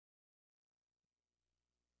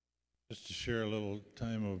Just to share a little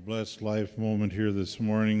time of blessed life moment here this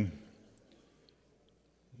morning,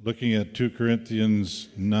 looking at 2 Corinthians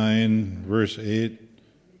 9, verse 8,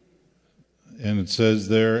 and it says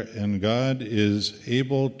there, "And God is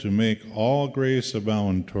able to make all grace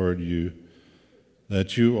abound toward you,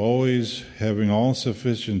 that you always, having all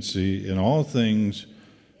sufficiency in all things,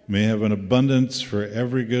 may have an abundance for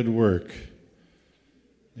every good work."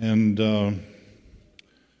 And I'm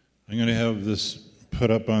going to have this put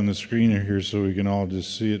up on the screen here so we can all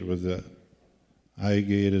just see it with the eye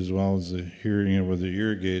gate as well as the hearing it with the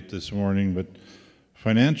ear gate this morning. But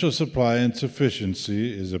financial supply and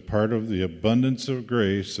sufficiency is a part of the abundance of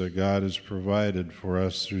grace that God has provided for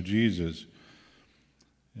us through Jesus.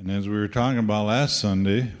 And as we were talking about last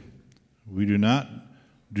Sunday, we do not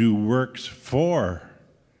do works for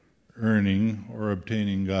earning or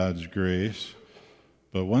obtaining God's grace,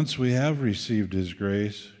 but once we have received His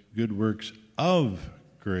grace, good works of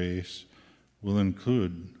grace will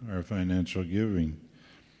include our financial giving.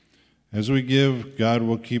 As we give, God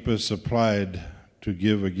will keep us supplied to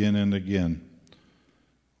give again and again,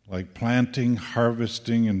 like planting,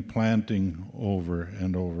 harvesting, and planting over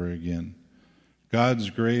and over again.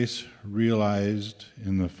 God's grace realized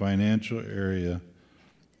in the financial area,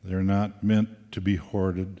 they're not meant to be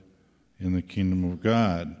hoarded in the kingdom of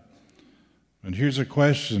God. And here's a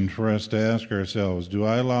question for us to ask ourselves. Do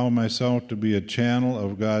I allow myself to be a channel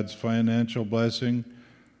of God's financial blessing,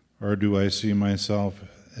 or do I see myself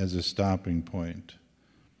as a stopping point?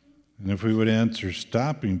 And if we would answer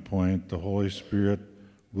stopping point, the Holy Spirit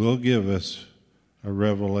will give us a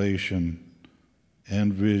revelation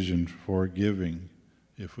and vision for giving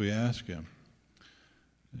if we ask Him.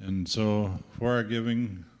 And so for our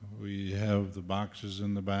giving, we have the boxes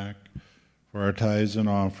in the back for our tithes and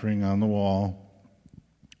offering on the wall.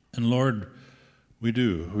 And Lord, we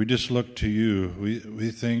do. We just look to You.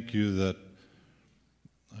 We thank You that,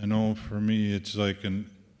 I know for me it's like an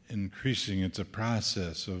increasing, it's a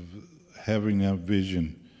process of having that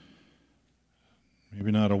vision.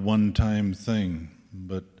 Maybe not a one-time thing,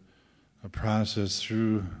 but a process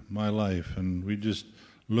through my life. And we just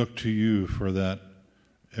look to You for that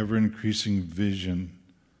ever-increasing vision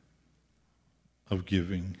of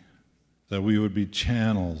giving, that we would be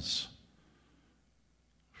channels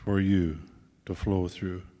for You to flow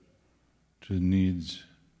through to needs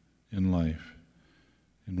in life.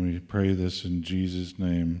 And we pray this in Jesus'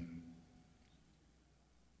 name.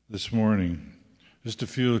 This morning, just a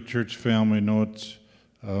few church family notes.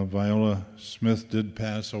 Viola Smith did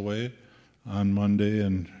pass away on Monday,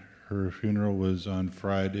 and her funeral was on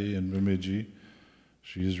Friday in Bemidji.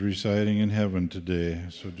 She is residing in heaven today,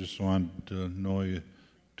 so just want to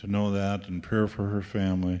know that and prayer for her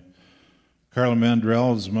family. Carla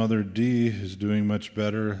Mandrell's mother, Dee, is doing much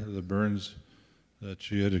better. The burns that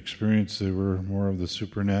she had experienced, they were more of the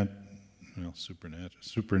superficial.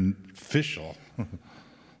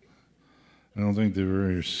 I don't think they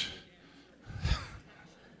were.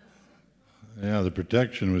 Yeah, the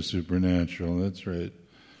protection was supernatural. That's right.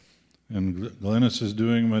 And Glennis is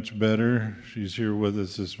doing much better. She's here with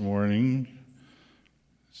us this morning.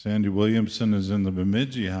 Sandy Williamson is in the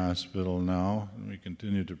Bemidji Hospital now, and we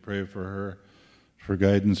continue to pray for her, for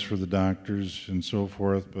guidance for the doctors and so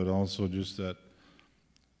forth, but also just that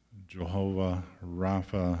Jehovah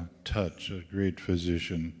Rapha touch, a great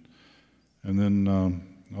physician. And then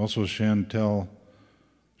also Chantel's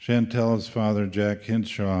father, Jack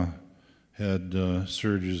Hinshaw, had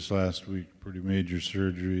surgeries last week, pretty major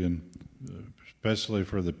surgery, and especially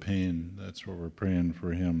for the pain. That's what we're praying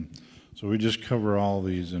for him. So we just cover all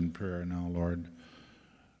these in prayer now, Lord.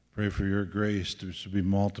 Pray for Your grace to be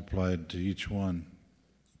multiplied to each one,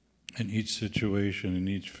 in each situation, in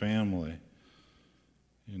each family,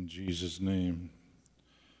 in Jesus' name.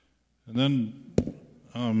 And then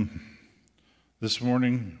this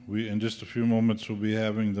morning, in just a few moments, we'll be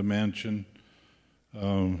having the mansion,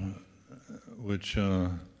 which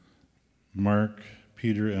Mark,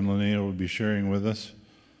 Peter, and Linnea will be sharing with us.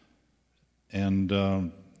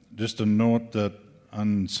 And just a note that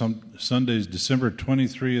on some Sundays, December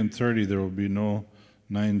 23 and 30, there will be no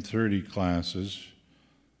 9:30 classes.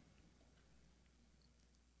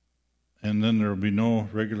 And then there will be no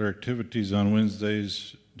regular activities on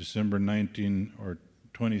Wednesdays, December 19 or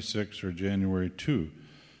 26 or January 2.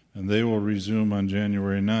 And they will resume on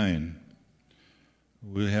January 9.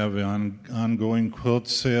 We have an ongoing quilt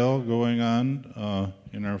sale going on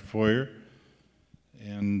in our foyer.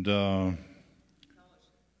 And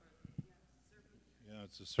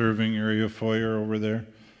it's a serving area foyer over there.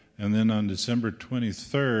 And then on December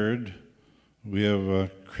 23rd, we have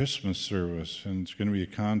a Christmas service, and it's going to be a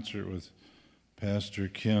concert with Pastor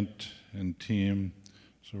Kent and team.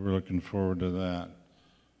 So we're looking forward to that.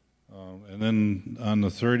 And then on the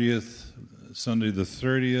 30th, Sunday the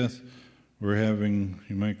 30th, we're having,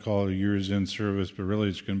 you might call it a year's end service, but really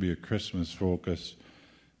it's going to be a Christmas focus.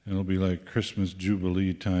 And it'll be like Christmas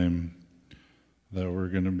Jubilee time that we're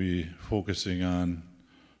going to be focusing on.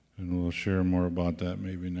 And we'll share more about that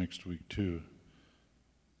maybe next week too.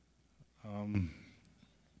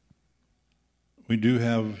 We do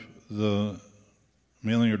have the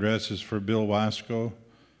mailing addresses for Bill Wasco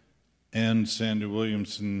and Sandy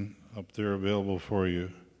Williamson up there available for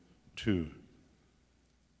you too.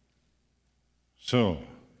 So,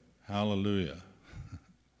 hallelujah.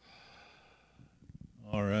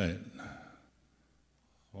 All right.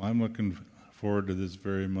 Well, I'm looking forward to this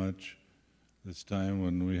very much, this time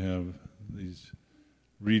when we have these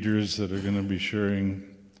readers that are going to be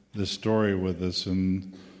sharing this story with us.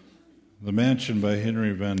 And The Mansion by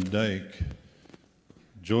Henry Van Dyke.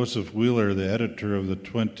 Joseph Wheeler, the editor of the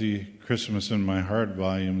 20 Christmas in My Heart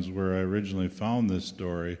volumes where I originally found this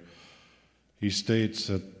story, he states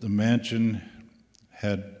that The Mansion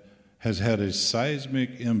has had a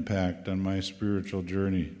seismic impact on my spiritual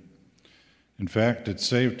journey. In fact, it's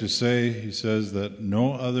safe to say, he says, that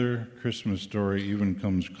no other Christmas story even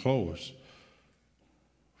comes close,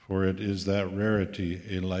 for it is that rarity,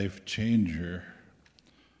 a life changer.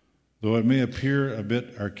 Though it may appear a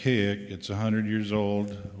bit archaic, it's 100 years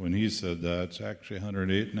old when he said that. It's actually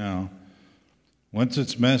 108 now. Once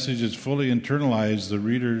its message is fully internalized, the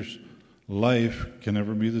reader's life can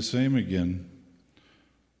never be the same again.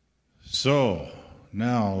 So,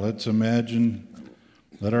 now let's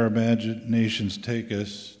let our imaginations take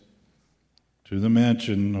us to the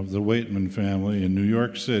mansion of the Waitman family in New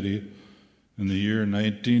York City in the year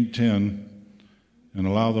 1910 and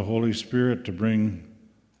allow the Holy Spirit to bring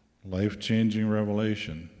life-changing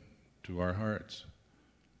revelation to our hearts.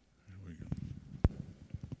 Here we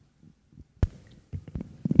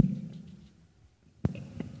go.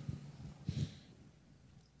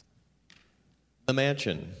 The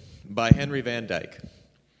Mansion by Henry Van Dyke.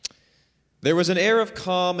 There was an air of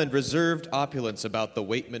calm and reserved opulence about the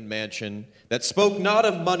Waitman mansion that spoke not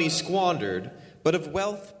of money squandered, but of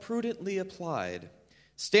wealth prudently applied.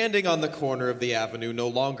 Standing on the corner of the avenue no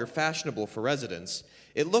longer fashionable for residence,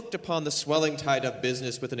 it looked upon the swelling tide of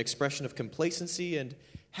business with an expression of complacency and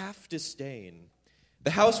half disdain.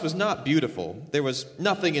 The house was not beautiful. There was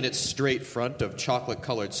nothing in its straight front of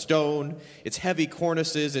chocolate-colored stone, its heavy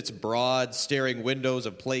cornices, its broad, staring windows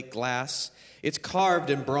of plate glass, its carved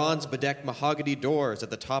and bronze-bedecked mahogany doors at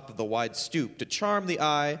the top of the wide stoop to charm the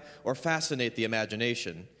eye or fascinate the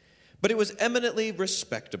imagination. But it was eminently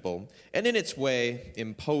respectable, and in its way,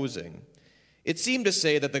 imposing. It seemed to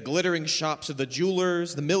say that the glittering shops of the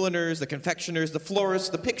jewelers, the milliners, the confectioners, the florists,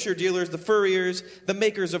 the picture dealers, the furriers, the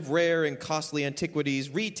makers of rare and costly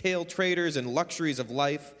antiquities, retail traders, and luxuries of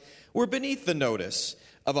life were beneath the notice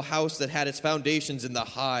of a house that had its foundations in the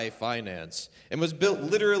high finance and was built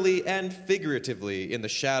literally and figuratively in the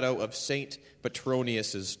shadow of St.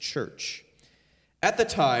 Petronius's church. At the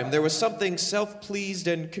time, there was something self-pleased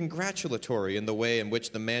and congratulatory in the way in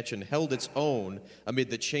which the mansion held its own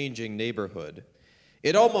amid the changing neighborhood.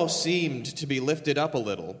 It almost seemed to be lifted up a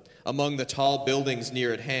little among the tall buildings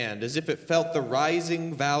near at hand, as if it felt the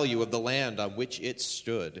rising value of the land on which it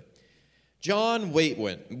stood. John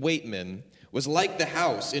Waitman was like the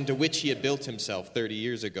house into which he had built himself 30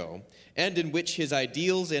 years ago, and in which his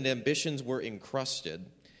ideals and ambitions were encrusted.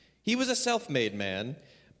 He was a self-made man,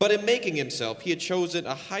 but in making himself, he had chosen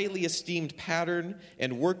a highly esteemed pattern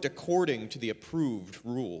and worked according to the approved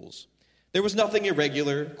rules. There was nothing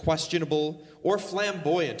irregular, questionable, or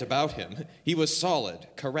flamboyant about him. He was solid,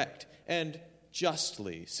 correct, and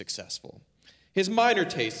justly successful. His minor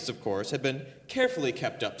tastes, of course, had been carefully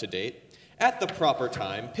kept up to date. At the proper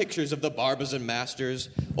time, pictures of the Barbizon masters,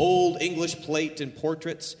 old English plate and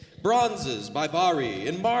portraits, bronzes by Barye,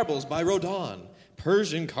 and marbles by Rodin,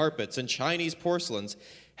 Persian carpets and Chinese porcelains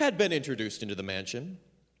had been introduced into the mansion.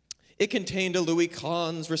 It contained a Louis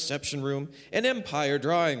Quinze reception room, an Empire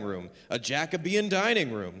drawing room, a Jacobean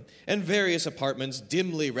dining room, and various apartments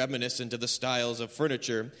dimly reminiscent of the styles of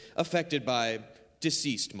furniture affected by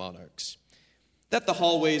deceased monarchs. That the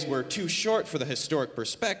hallways were too short for the historic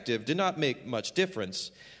perspective did not make much difference.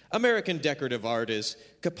 American decorative art is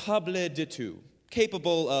capable de tout,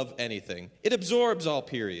 capable of anything. It absorbs all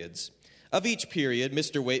periods. Of each period,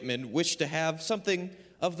 Mr. Waitman wished to have something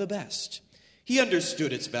of the best. He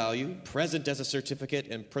understood its value, present as a certificate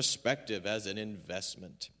and prospective as an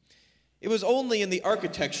investment. It was only in the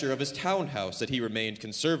architecture of his townhouse that he remained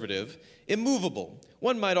conservative, immovable,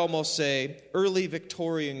 one might almost say early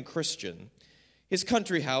Victorian Christian. His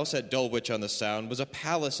country house at Dulwich-on-the-Sound was a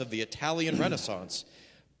palace of the Italian Renaissance,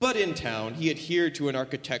 but in town he adhered to an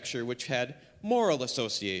architecture which had moral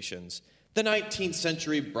associations, the 19th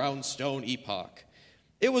century brownstone epoch.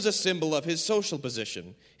 It was a symbol of his social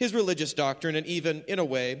position, his religious doctrine, and even, in a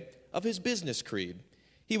way, of his business creed.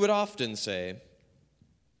 He would often say,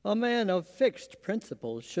 "A man of fixed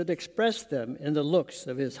principles should express them in the looks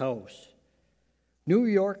of his house. New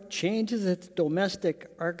York changes its domestic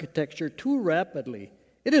architecture too rapidly.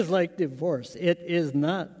 It is like divorce. It is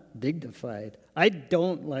not dignified. I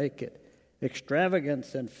don't like it.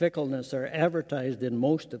 Extravagance and fickleness are advertised in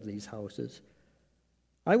most of these houses.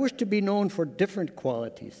 I wish to be known for different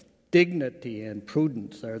qualities. Dignity and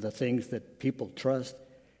prudence are the things that people trust.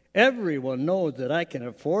 Everyone knows that I can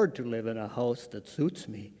afford to live in a house that suits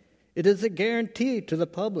me. It is a guarantee to the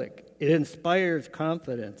public. It inspires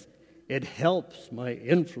confidence. It helps my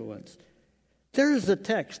influence. There is a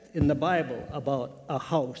text in the Bible about a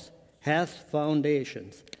house hath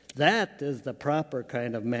foundations. That is the proper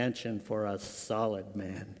kind of mansion for a solid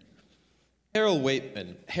man." Harold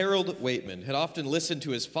Waitman had often listened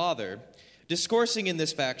to his father discoursing in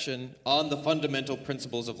this fashion on the fundamental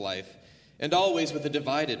principles of life, and always with a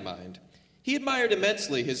divided mind. He admired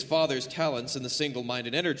immensely his father's talents and the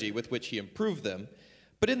single-minded energy with which he improved them,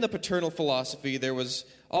 but in the paternal philosophy there was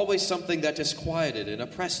always something that disquieted and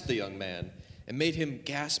oppressed the young man and made him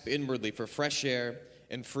gasp inwardly for fresh air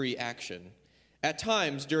and free action. At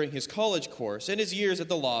times, during his college course and his years at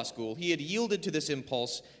the law school, he had yielded to this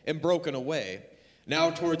impulse and broken away, now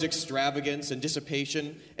towards extravagance and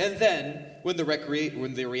dissipation, and then, when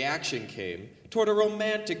the reaction came, toward a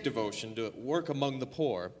romantic devotion to work among the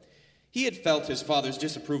poor. He had felt his father's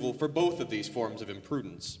disapproval for both of these forms of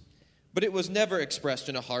imprudence, but it was never expressed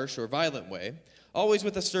in a harsh or violent way, always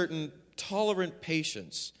with a certain tolerant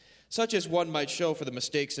patience, such as one might show for the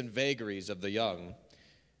mistakes and vagaries of the young.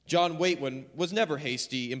 John Waitman was never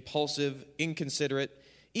hasty, impulsive, inconsiderate,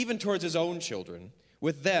 even towards his own children.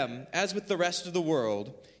 With them, as with the rest of the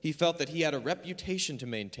world, he felt that he had a reputation to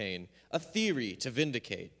maintain, a theory to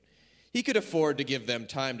vindicate. He could afford to give them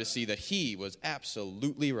time to see that he was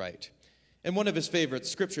absolutely right. And one of his favorite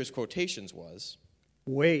scriptures quotations was,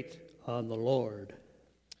 "Wait on the Lord."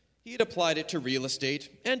 He had applied it to real estate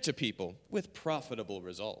and to people with profitable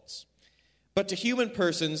results. But to human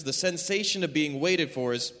persons, the sensation of being waited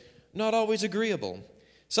for is not always agreeable.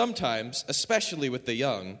 Sometimes, especially with the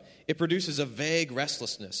young, it produces a vague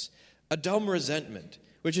restlessness, a dumb resentment,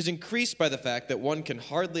 which is increased by the fact that one can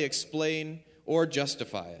hardly explain or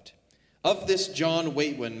justify it. Of this, John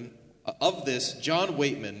Waitman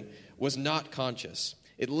was not conscious.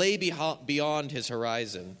 It lay beyond his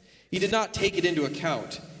horizon. He did not take it into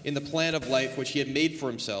account in the plan of life which he had made for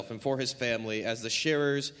himself and for his family as the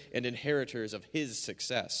sharers and inheritors of his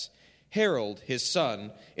success. Harold, his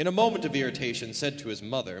son, in a moment of irritation, said to his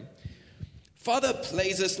mother, "Father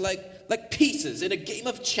plays us like pieces in a game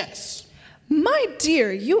of chess." "My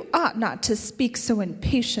dear, you ought not to speak so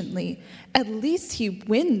impatiently. At least he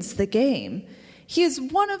wins the game. He is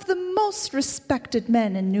one of the most respected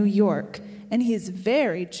men in New York, and he is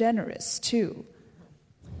very generous, too."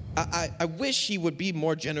 I wish he would be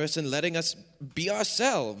more generous in letting us be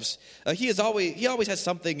ourselves. He always has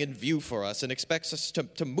something in view for us and expects us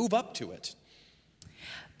to move up to it.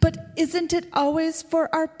 But isn't it always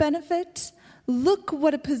for our benefit? Look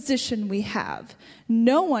what a position we have.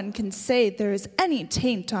 No one can say there is any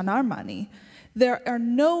taint on our money. There are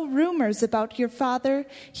no rumors about your father.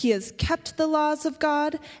 He has kept the laws of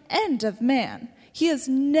God and of man. He has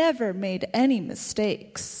never made any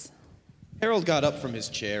mistakes. Harold got up from his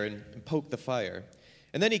chair and poked the fire,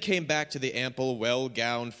 and then he came back to the ample,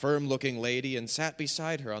 well-gowned, firm-looking lady and sat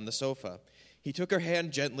beside her on the sofa. He took her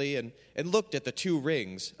hand gently and looked at the 2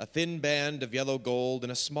 rings, a thin band of yellow gold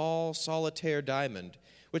and a small solitaire diamond,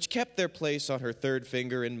 which kept their place on her 3rd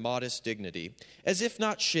finger in modest dignity, as if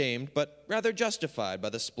not shamed, but rather justified by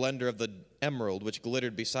the splendor of the emerald which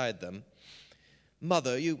glittered beside them.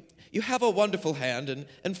 "Mother, you have a wonderful hand,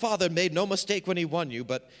 and Father made no mistake when he won you,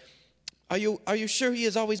 but are you sure he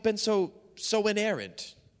has always been so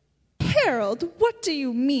inerrant?" "Harold, what do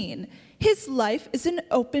you mean? His life is an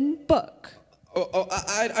open book."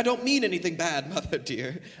 I don't mean anything bad, Mother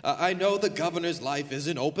dear. I know the governor's life is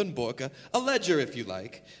an open book, a ledger if you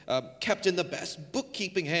like, kept in the best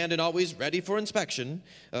bookkeeping hand and always ready for inspection,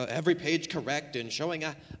 every page correct and showing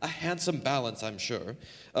a handsome balance, I'm sure.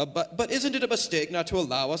 But isn't it a mistake not to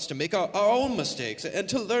allow us to make our own mistakes and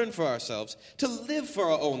to learn for ourselves, to live for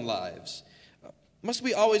our own lives? Must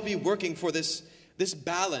we always be working for this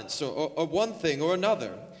balance or one thing or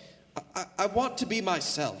another? I want to be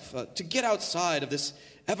myself, to get outside of this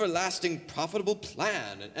everlasting profitable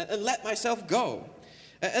plan and let myself go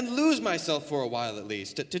and lose myself for a while at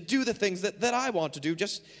least to do the things that I want to do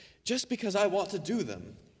just because I want to do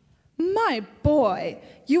them. My boy,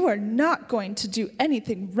 you are not going to do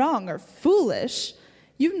anything wrong or foolish.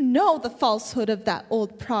 You know the falsehood of that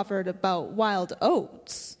old proverb about wild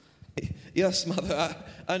oats. Yes, Mother,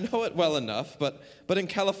 I know it well enough, but in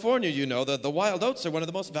California, you know, the wild oats are one of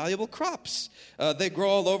the most valuable crops. They grow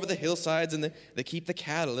all over the hillsides, and they keep the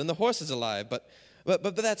cattle and the horses alive.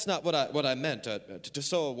 But that's not what I meant, to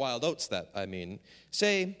sow wild oats, that I mean.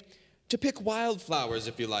 Say, to pick wildflowers,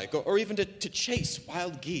 if you like, or even to chase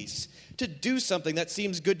wild geese, to do something that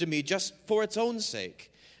seems good to me just for its own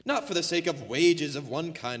sake, not for the sake of wages of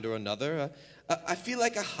one kind or another. I feel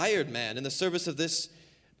like a hired man in the service of this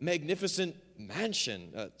magnificent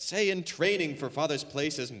mansion, say in training for Father's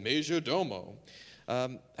place as major domo.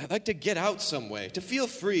 I'd like to get out some way, to feel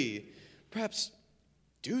free, perhaps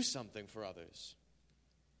do something for others.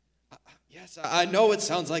 Yes, I know it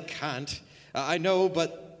sounds like cant. I know,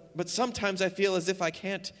 but sometimes I feel as if I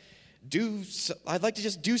can't I'd like to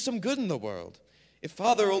just do some good in the world. If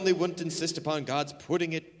Father only wouldn't insist upon God's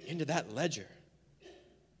putting it into that ledger.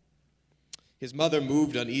 His mother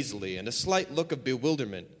moved uneasily, and a slight look of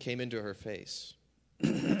bewilderment came into her face.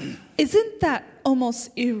 Isn't that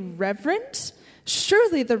almost irreverent?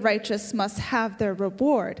 Surely the righteous must have their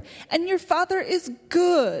reward, and your father is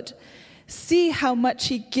good. See how much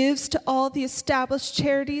he gives to all the established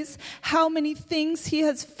charities, how many things he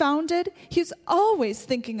has founded. He's always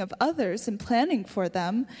thinking of others and planning for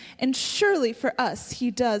them, and surely for us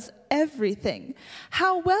he does everything.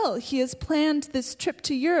 How well he has planned this trip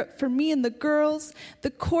to Europe for me and the girls,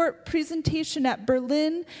 the court presentation at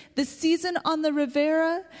Berlin, the season on the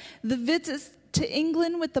Riviera, the visits to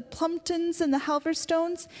England with the Plumptons and the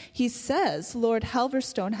Halverstones. He says Lord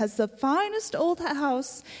Halverstone has the finest old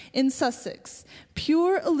house in Sussex,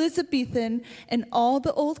 pure Elizabethan, and all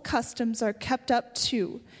the old customs are kept up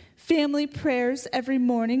too. Family prayers every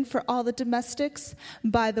morning for all the domestics.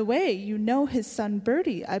 By the way, you know his son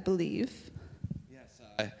Bertie, I believe.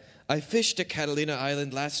 Yes, I fished at Catalina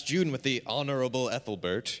Island last June with the Honorable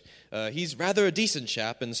Ethelbert. He's rather a decent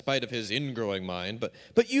chap in spite of his ingrowing mind.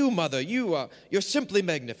 But you, Mother, you're simply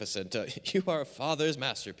magnificent. You are a father's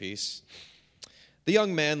masterpiece. The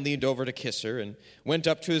young man leaned over to kiss her and went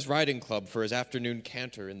up to his riding club for his afternoon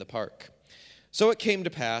canter in the park. So it came to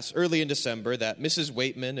pass early in December that Mrs.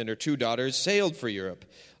 Waitman and her two daughters sailed for Europe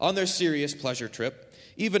on their serious pleasure trip,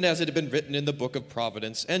 even as it had been written in the Book of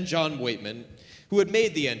Providence, and John Waitman, who had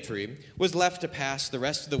made the entry, was left to pass the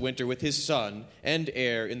rest of the winter with his son and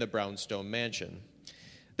heir in the brownstone mansion.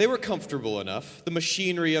 They were comfortable enough. The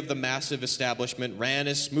machinery of the massive establishment ran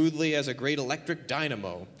as smoothly as a great electric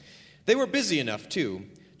dynamo. They were busy enough, too.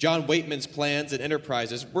 John Waitman's plans and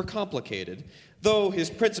enterprises were complicated, though his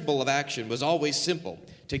principle of action was always simple,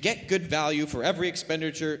 to get good value for every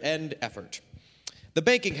expenditure and effort. The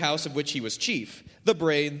banking house of which he was chief, the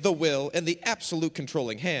brain, the will, and the absolute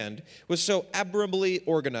controlling hand, was so admirably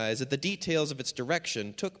organized that the details of its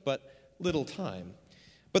direction took but little time.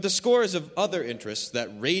 But the scores of other interests that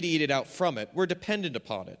radiated out from it were dependent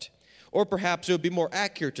upon it, or perhaps it would be more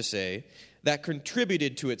accurate to say that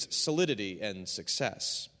contributed to its solidity and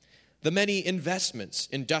success. The many investments,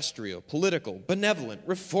 industrial, political, benevolent,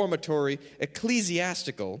 reformatory,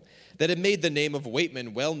 ecclesiastical, that had made the name of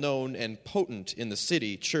Waitman well known and potent in the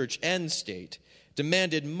city, church, and state,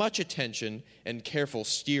 demanded much attention and careful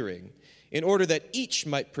steering in order that each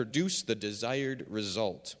might produce the desired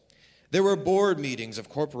result. There were board meetings of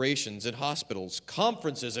corporations and hospitals,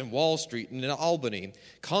 conferences in Wall Street and in Albany,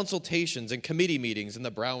 consultations and committee meetings in the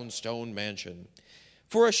brownstone mansion.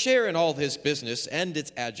 For a share in all his business and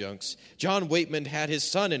its adjuncts, John Waitman had his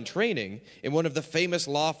son in training in one of the famous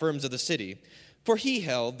law firms of the city, for he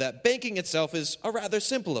held that banking itself is a rather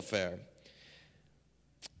simple affair.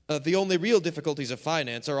 The only real difficulties of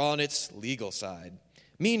finance are on its legal side.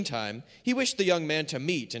 Meantime, he wished the young man to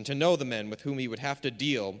meet and to know the men with whom he would have to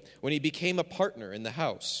deal when he became a partner in the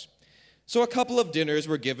house. So a couple of dinners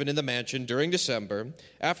were given in the mansion during December,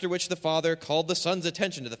 after which the father called the son's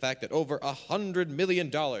attention to the fact that over $100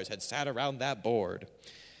 million had sat around that board.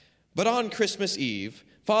 But on Christmas Eve,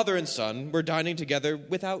 father and son were dining together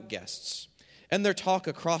without guests, and their talk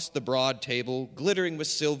across the broad table, glittering with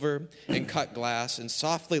silver and cut glass and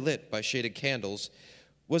softly lit by shaded candles,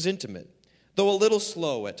 was intimate, though a little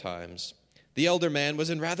slow at times. The elder man was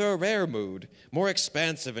in rather a rare mood, more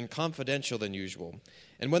expansive and confidential than usual.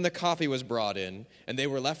 And when the coffee was brought in and they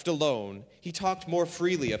were left alone, he talked more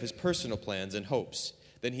freely of his personal plans and hopes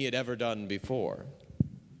than he had ever done before.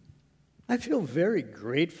 I feel very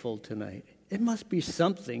grateful tonight. It must be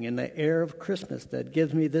something in the air of Christmas that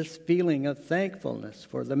gives me this feeling of thankfulness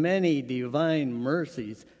for the many divine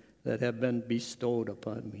mercies that have been bestowed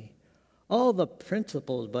upon me. All the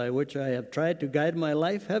principles by which I have tried to guide my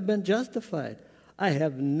life have been justified. I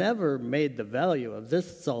have never made the value of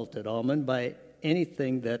this salted almond by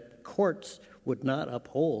anything that courts would not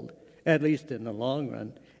uphold, at least in the long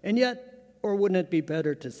run. And yet, or wouldn't it be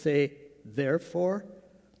better to say, therefore,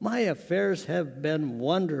 my affairs have been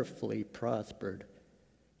wonderfully prospered.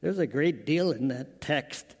 There's a great deal in that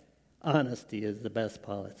text. Honesty is the best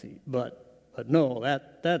policy. But no,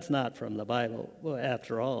 that's not from the Bible,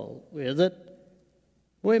 after all, is it?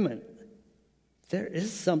 Wait a minute. There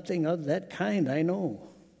is something of that kind, I know.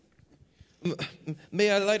 May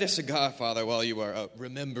I light a cigar, Father, while you are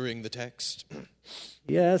remembering the text?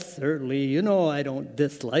 Yes, certainly. You know I don't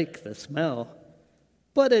dislike the smell.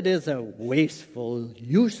 But it is a wasteful,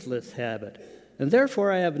 useless habit, and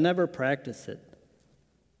therefore I have never practiced it.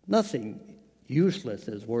 Nothing useless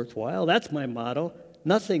is worthwhile. That's my motto.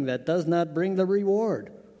 Nothing that does not bring the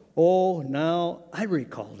reward. Oh, now I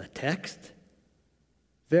recall the text.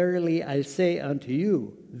 Verily I say unto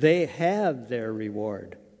you, they have their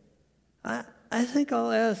reward. I think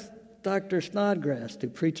I'll ask Dr. Snodgrass to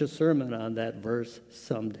preach a sermon on that verse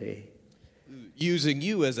someday. Using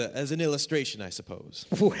you as an illustration, I suppose.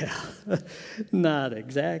 Well, not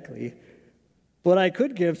exactly. But I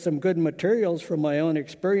could give some good materials from my own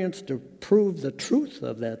experience to prove the truth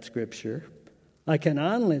of that scripture. I can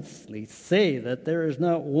honestly say that there is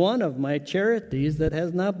not one of my charities that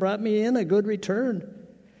has not brought me in a good return,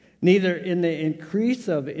 neither in the increase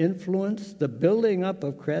of influence, the building up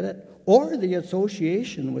of credit, or the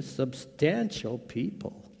association with substantial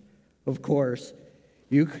people. Of course,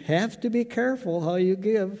 you have to be careful how you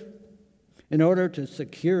give in order to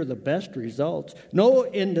secure the best results. No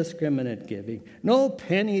indiscriminate giving, no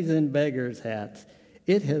pennies in beggars' hats.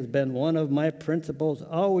 It has been one of my principles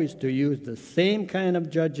always to use the same kind of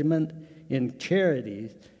judgment in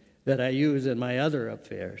charities that I use in my other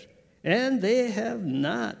affairs. And they have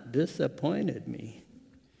not disappointed me.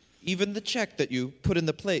 Even the check that you put in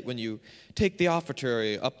the plate when you take the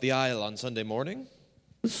offertory up the aisle on Sunday morning?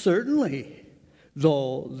 Certainly.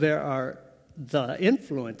 Though the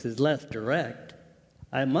influence is less direct,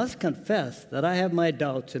 I must confess that I have my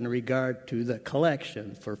doubts in regard to the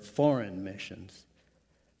collection for foreign missions.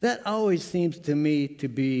 That always seems to me to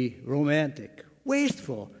be romantic,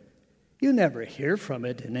 wasteful. You never hear from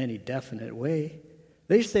it in any definite way.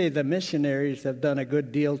 They say the missionaries have done a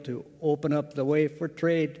good deal to open up the way for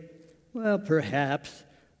trade. Well, perhaps,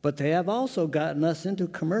 but they have also gotten us into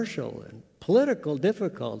commercial and political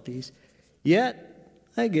difficulties. Yet,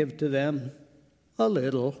 I give to them a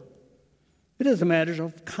little. It is a matter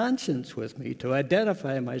of conscience with me to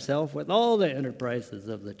identify myself with all the enterprises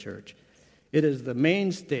of the church. It is the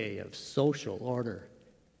mainstay of social order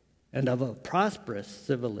and of a prosperous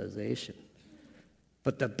civilization.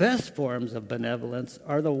 But the best forms of benevolence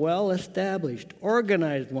are the well-established,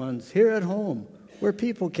 organized ones here at home, where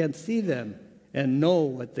people can see them and know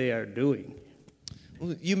what they are doing.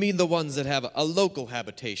 You mean the ones that have a local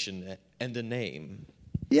habitation and a name?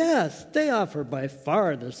 Yes, they offer by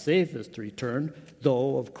far the safest return,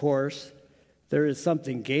 though, of course, there is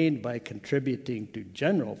something gained by contributing to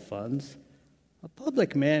general funds. A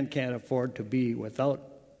public man can't afford to be without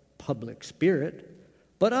public spirit,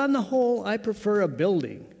 but on the whole, I prefer a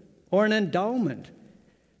building or an endowment.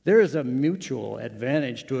 There is a mutual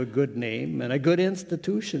advantage to a good name and a good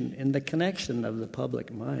institution in the connection of the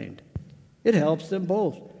public mind. It helps them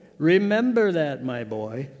both. Remember that, my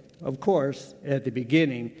boy. Of course, at the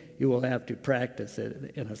beginning, you will have to practice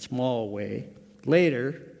it in a small way.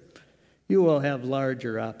 Later, you will have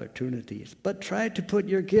larger opportunities. But try to put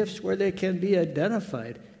your gifts where they can be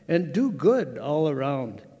identified and do good all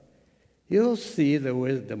around. You'll see the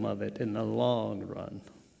wisdom of it in the long run.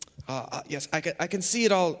 Yes, I can see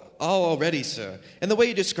it all already, sir. And the way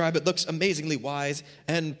you describe it looks amazingly wise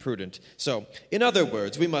and prudent. So, in other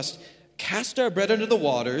words, we must cast our bread into the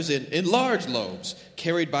waters in large loaves,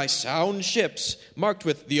 carried by sound ships, marked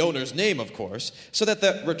with the owner's name, of course, so that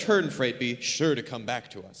the return freight be sure to come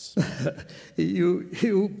back to us.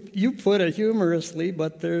 You put it humorously,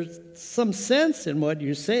 but there's some sense in what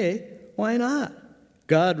you say. Why not?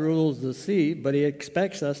 God rules the sea, but he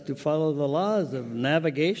expects us to follow the laws of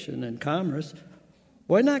navigation and commerce.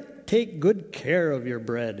 Why not take good care of your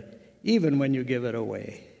bread, even when you give it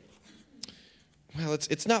away? Well,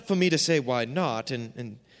 it's not for me to say why not,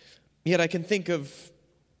 and yet I can think of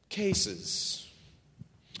cases.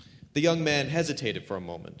 The young man hesitated for a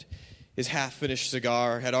moment. His half-finished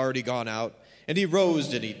cigar had already gone out, and he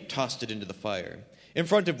rose and he tossed it into the fire. in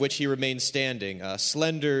front of which he remained standing, a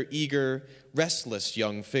slender, eager, restless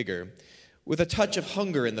young figure, with a touch of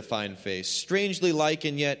hunger in the fine face, strangely like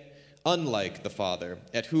and yet unlike the father,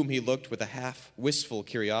 at whom he looked with a half-wistful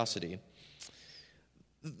curiosity.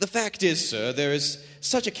 "The fact is, sir, there is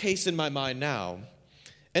such a case in my mind now,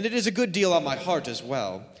 and it is a good deal on my heart as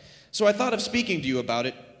well. So I thought of speaking to you about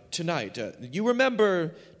it tonight. You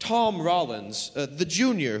remember Tom Rollins, the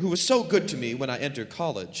junior, who was so good to me when I entered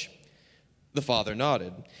college?" The father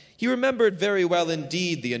nodded. He remembered very well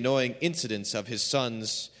indeed the annoying incidents of his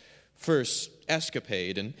son's first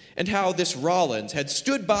escapade, and how this Rollins had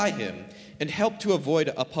stood by him and helped to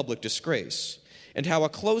avoid a public disgrace, and how a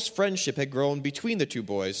close friendship had grown between the two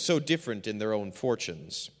boys, so different in their own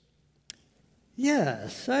fortunes.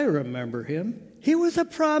 Yes, I remember him. He was a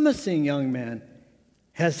promising young man.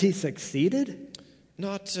 Has he succeeded?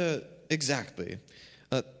 Not exactly.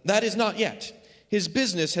 That is not yet. His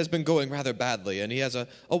business has been going rather badly, and he has a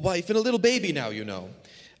wife and a little baby now, you know.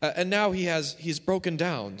 And now he's broken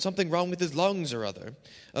down, something wrong with his lungs or other.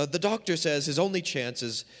 The doctor says his only chance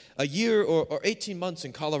is a year or 18 months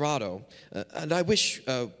in Colorado, and I wish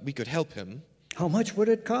we could help him. How much would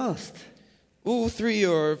it cost? Oh, 3,000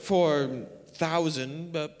 or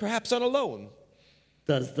 4,000, perhaps on a loan.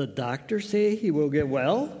 Does the doctor say he will get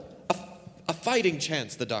well? A fighting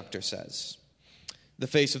chance, the doctor says. The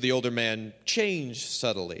face of the older man changed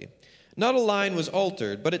subtly. Not a line was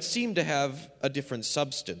altered, but it seemed to have a different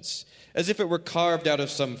substance, as if it were carved out of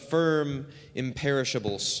some firm,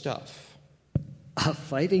 imperishable stuff. A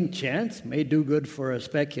fighting chance may do good for a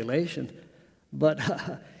speculation, but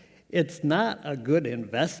it's not a good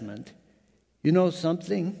investment. You know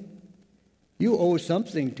something? You owe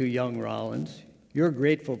something to young Rollins. Your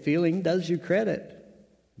grateful feeling does you credit,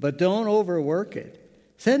 but don't overwork it.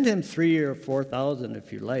 Send him 3,000 or 4,000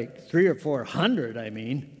 if you like. 300 or 400, I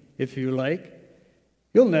mean. If you like.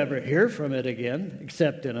 You'll never hear from it again,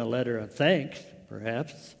 except in a letter of thanks,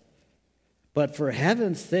 perhaps. But for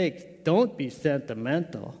heaven's sake, don't be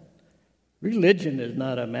sentimental. Religion is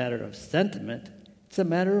not a matter of sentiment. It's a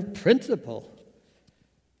matter of principle.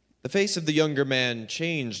 The face of the younger man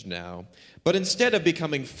changed now, but instead of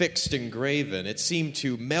becoming fixed and graven, it seemed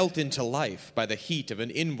to melt into life by the heat of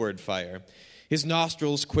an inward fire. His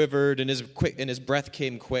nostrils quivered, and his breath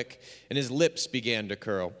came quick, and his lips began to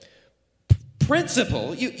curl.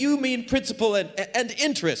 Principle? You mean principle and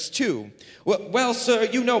interest, too? Well, sir,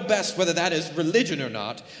 you know best whether that is religion or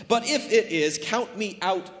not. But if it is, count me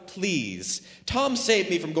out, please. Tom saved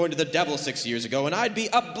me from going to the devil 6 years ago, and I'd be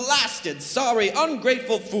a blasted, sorry,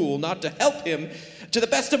 ungrateful fool not to help him to the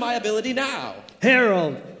best of my ability now.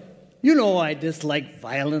 Harold, you know I dislike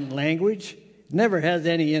violent language. It never has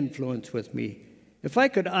any influence with me. If I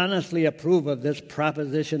could honestly approve of this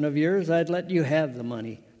proposition of yours, I'd let you have the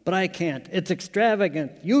money. But I can't. It's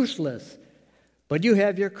extravagant, useless. But you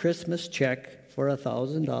have your Christmas check for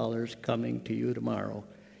 $1,000 coming to you tomorrow.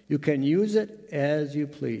 You can use it as you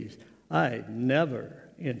please. I never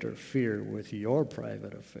interfere with your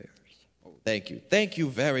private affairs. Oh, thank you. Thank you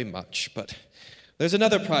very much. But there's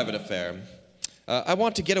another private affair. I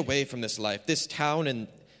want to get away from this life, this town, and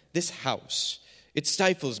this house. It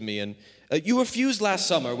stifles me, and you refused last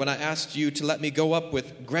summer when I asked you to let me go up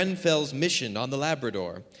with Grenfell's mission on the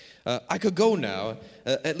Labrador. I could go now,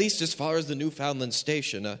 at least as far as the Newfoundland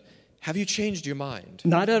station. Have you changed your mind?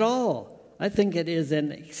 Not at all. I think it is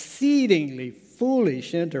an exceedingly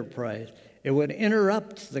foolish enterprise. It would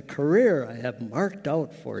interrupt the career I have marked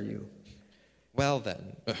out for you. Well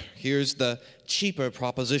then, here's the cheaper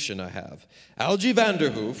proposition I have. Algie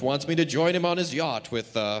Vanderhoof wants me to join him on his yacht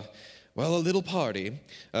with, a little party,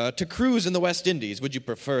 to cruise in the West Indies. Would you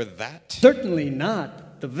prefer that? Certainly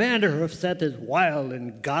not. The Vanderhoof set is wild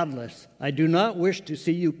and godless. I do not wish to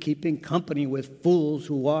see you keeping company with fools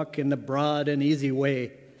who walk in the broad and easy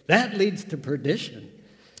way. That leads to perdition.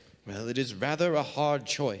 Well, it is rather a hard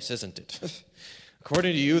choice, isn't it?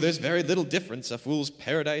 According to you, there's very little difference, a fool's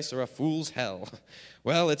paradise or a fool's hell.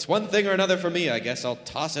 Well, it's one thing or another for me, I guess. I'll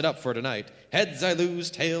toss it up for tonight. Heads I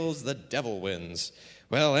lose, tails the devil wins.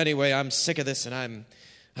 Well, anyway, I'm sick of this, and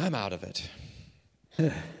I'm out of it.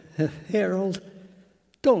 Harold,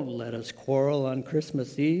 don't let us quarrel on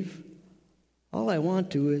Christmas Eve. All I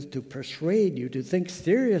want to is to persuade you to think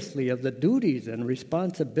seriously of the duties and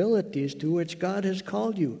responsibilities to which God has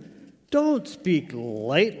called you. Don't speak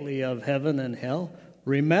lightly of heaven and hell.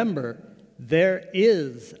 Remember, there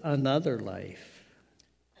is another life.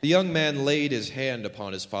 The young man laid his hand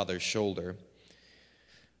upon his father's shoulder.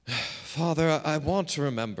 Father, I want to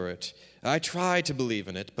remember it. I try to believe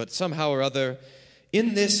in it, but somehow or other,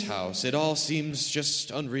 in this house, it all seems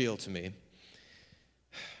just unreal to me.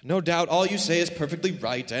 No doubt all you say is perfectly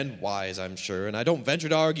right and wise, I'm sure, and I don't venture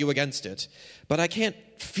to argue against it. But I can't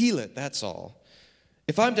feel it, that's all.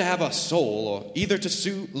 If I'm to have a soul, or either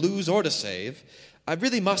to lose or to save, I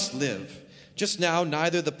really must live. Just now,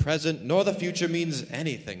 neither the present nor the future means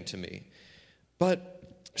anything to me.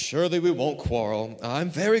 But surely we won't quarrel. I'm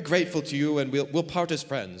very grateful to you, and we'll part as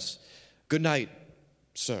friends. Good night,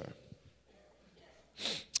 sir.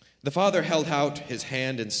 The father held out his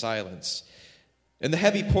hand in silence, and the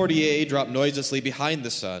heavy portiere dropped noiselessly behind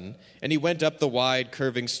the son, and he went up the wide,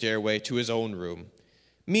 curving stairway to his own room.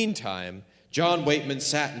 Meantime, John Waitman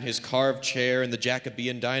sat in his carved chair in the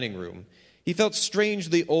Jacobean dining room. He felt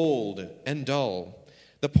strangely old and dull.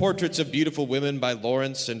 The portraits of beautiful women by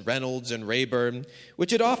Lawrence and Reynolds and Rayburn,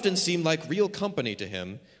 which had often seemed like real company to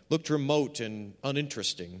him, looked remote and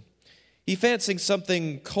uninteresting. He fancied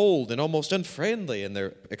something cold and almost unfriendly in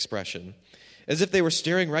their expression, as if they were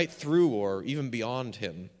staring right through or even beyond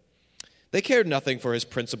him. They cared nothing for his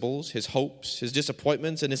principles, his hopes, his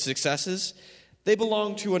disappointments, and his successes. They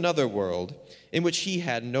belonged to another world in which he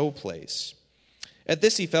had no place. At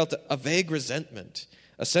this he felt a vague resentment,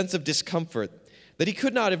 a sense of discomfort that he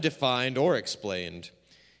could not have defined or explained.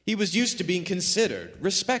 He was used to being considered,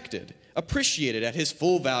 respected, appreciated at his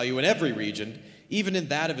full value in every region, even in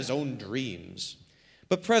that of his own dreams.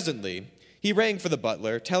 But presently, he rang for the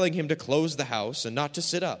butler, telling him to close the house and not to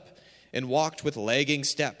sit up, and walked with lagging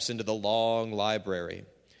steps into the long library,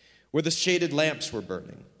 where the shaded lamps were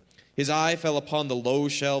burning. His eye fell upon the low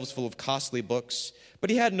shelves full of costly books, but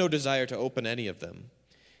he had no desire to open any of them.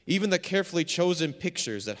 Even the carefully chosen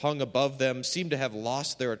pictures that hung above them seemed to have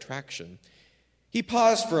lost their attraction. He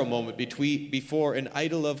paused for a moment before an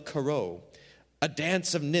idol of Corot, a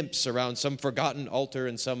dance of nymphs around some forgotten altar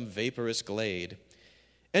in some vaporous glade.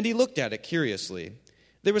 And he looked at it curiously.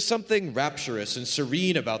 There was something rapturous and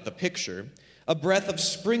serene about the picture, a breath of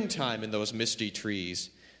springtime in those misty trees,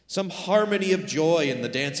 some harmony of joy in the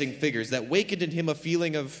dancing figures that wakened in him a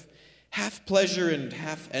feeling of half pleasure and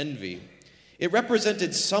half envy. It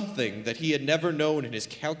represented something that he had never known in his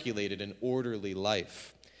calculated and orderly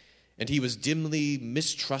life, and he was dimly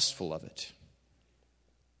mistrustful of it.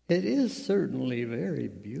 It is certainly very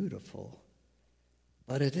beautiful,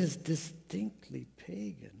 but it is distinctly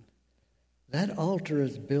pagan. That altar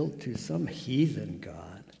is built to some heathen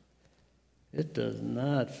god. It does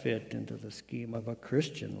not fit into the scheme of a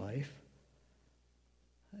Christian life.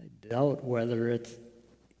 I doubt whether it's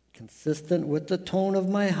consistent with the tone of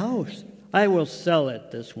my house. I will sell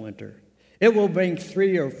it this winter. It will bring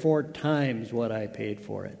 3 or 4 times what I paid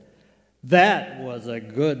for it. That was a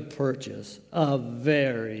good purchase, a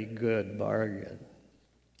very good bargain.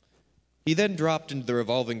 He then dropped into the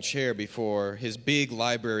revolving chair before his big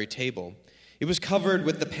library table. It was covered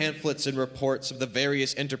with the pamphlets and reports of the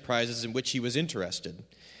various enterprises in which he was interested.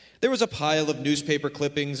 There was a pile of newspaper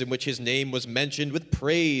clippings in which his name was mentioned with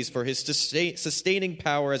praise for his sustaining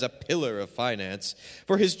power as a pillar of finance,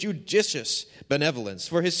 for his judicious benevolence,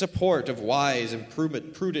 for his support of wise and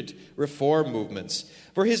prudent reform movements,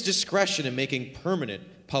 for his discretion in making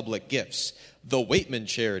permanent public gifts, the Waitman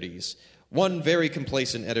Charities. One very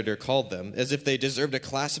complacent editor called them, as if they deserved a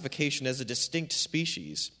classification as a distinct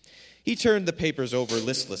species. He turned the papers over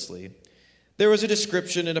listlessly. There was a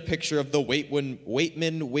description and a picture of the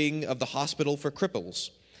Waitman wing of the Hospital for Cripples,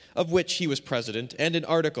 of which he was president, and an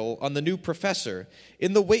article on the new professor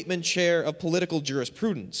in the Waitman Chair of Political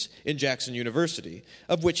Jurisprudence in Jackson University,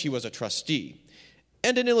 of which he was a trustee,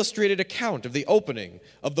 and an illustrated account of the opening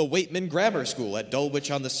of the Waitman Grammar School at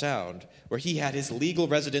Dulwich on the Sound, where he had his legal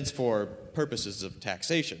residence for purposes of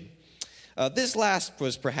taxation. This last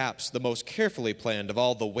was perhaps the most carefully planned of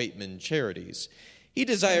all the Waitman charities. He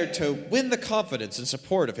desired to win the confidence and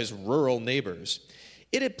support of his rural neighbors.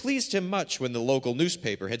 It had pleased him much when the local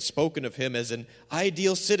newspaper had spoken of him as an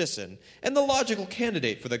ideal citizen and the logical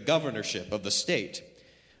candidate for the governorship of the state.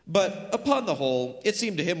 But upon the whole, it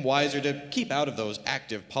seemed to him wiser to keep out of those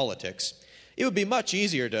active politics. It would be much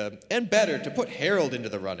easier and better to put Harold into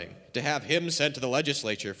the running, to have him sent to the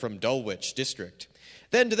legislature from Dulwich District,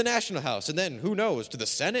 then to the National House, and then, who knows, to the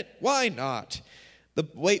Senate? Why not? The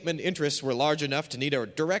Waitman interests were large enough to need a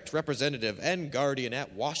direct representative and guardian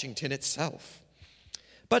at Washington itself.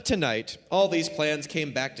 But tonight, all these plans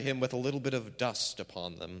came back to him with a little bit of dust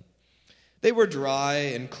upon them. They were dry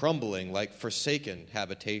and crumbling like forsaken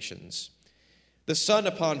habitations. The son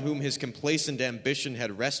upon whom his complacent ambition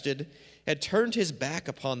had rested had turned his back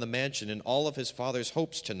upon the mansion and all of his father's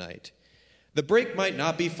hopes tonight. The break might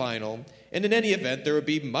not be final, and in any event there would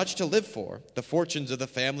be much to live for. The fortunes of the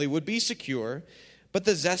family would be secure, But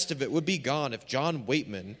the zest of it would be gone if John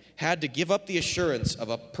Waitman had to give up the assurance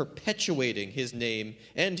of perpetuating his name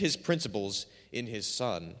and his principles in his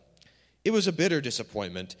son. It was a bitter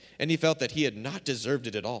disappointment, and he felt that he had not deserved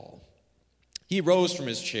it at all. He rose from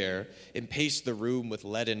his chair and paced the room with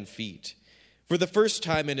leaden feet. For the first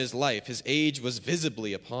time in his life, his age was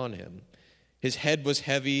visibly upon him. His head was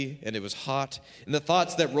heavy, and it was hot, and the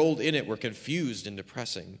thoughts that rolled in it were confused and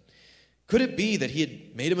depressing. Could it be that he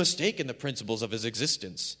had made a mistake in the principles of his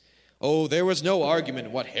existence? Oh, there was no argument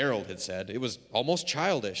in what Harold had said. It was almost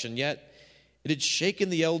childish, and yet it had shaken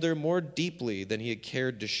the elder more deeply than he had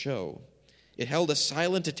cared to show. It held a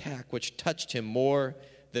silent attack which touched him more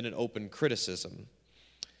than an open criticism.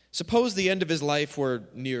 Suppose the end of his life were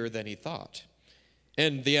nearer than he thought.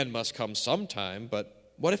 And the end must come sometime,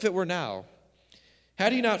 but what if it were now?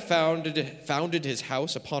 Had he not founded his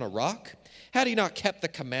house upon a rock? Had he not kept the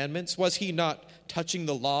commandments? Was he not touching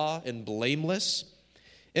the law and blameless?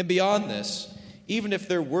 And beyond this, even if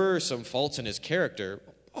there were some faults in his character,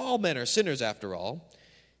 all men are sinners after all,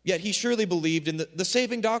 yet he surely believed in the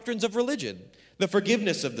saving doctrines of religion, the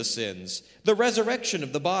forgiveness of the sins, the resurrection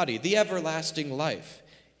of the body, the everlasting life.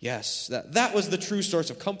 Yes, that was the true source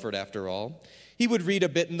of comfort after all. He would read a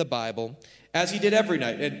bit in the Bible, as he did every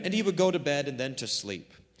night, and he would go to bed and then to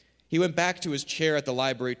sleep. He went back to his chair at the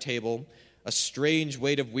library table, a strange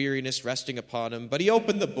weight of weariness resting upon him, but he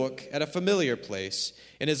opened the book at a familiar place,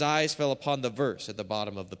 and his eyes fell upon the verse at the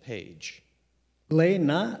bottom of the page. Lay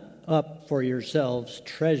not up for yourselves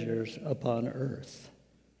treasures upon earth.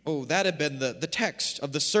 Oh, that had been the text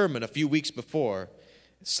of the sermon a few weeks before.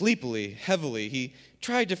 Sleepily, heavily, he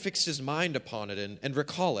tried to fix his mind upon it and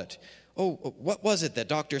recall it. Oh, what was it that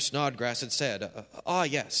Dr. Snodgrass had said?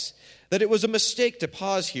 Yes, that it was a mistake to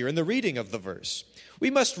pause here in the reading of the verse. We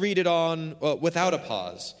must read it on without a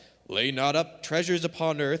pause. Lay not up treasures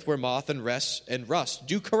upon earth where moth and rust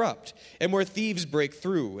do corrupt, and where thieves break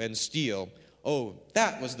through and steal. Oh,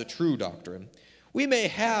 that was the true doctrine. We may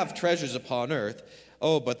have treasures upon earth,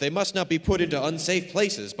 but they must not be put into unsafe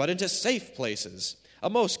places, but into safe places. A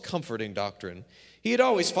most comforting doctrine. He had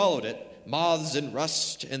always followed it. Moths and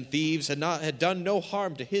rust and thieves had done no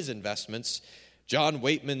harm to his investments. John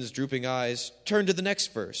Waitman's drooping eyes turned to the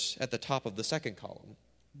next verse at the top of the second column.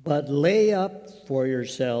 But lay up for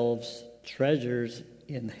yourselves treasures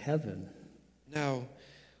in heaven. Now,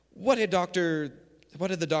 what had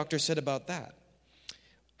the doctor said about that?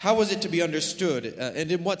 How was it to be understood,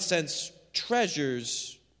 and in what sense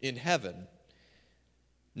treasures in heaven?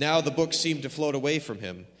 Now the book seemed to float away from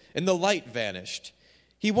him, and the light vanished.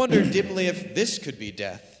 He wondered dimly if this could be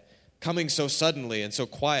death, coming so suddenly and so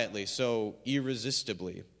quietly, so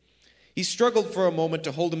irresistibly. He struggled for a moment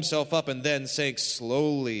to hold himself up and then sank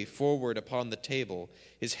slowly forward upon the table.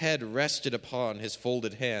 His head rested upon his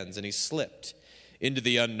folded hands, and he slipped into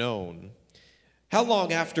the unknown. How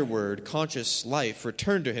long afterward conscious life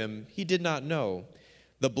returned to him, he did not know.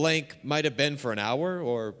 The blank might have been for an hour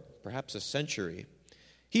or perhaps a century.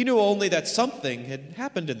 He knew only that something had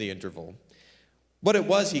happened in the interval. What it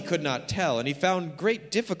was he could not tell, and he found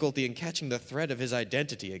great difficulty in catching the thread of his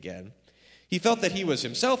identity again. He felt that he was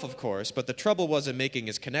himself, of course, but the trouble was in making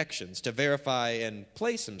his connections, to verify and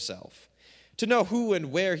place himself, to know who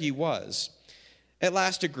and where he was. At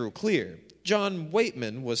last it grew clear. John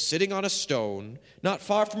Waitman was sitting on a stone, not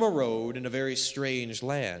far from a road in a very strange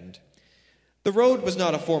land. The road was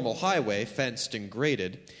not a formal highway, fenced and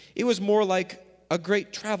graded. It was more like a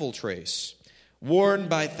great travel trace, worn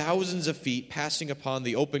by thousands of feet passing upon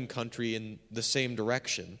the open country in the same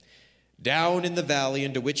direction. Down in the valley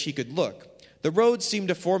into which he could look, the road seemed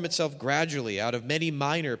to form itself gradually out of many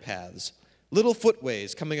minor paths, little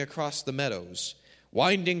footways coming across the meadows,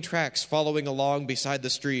 winding tracks following along beside the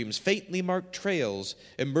streams, faintly marked trails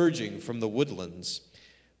emerging from the woodlands.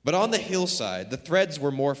 But on the hillside, the threads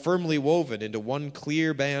were more firmly woven into one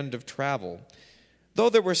clear band of travel, though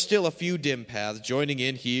there were still a few dim paths joining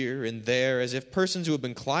in here and there, as if persons who had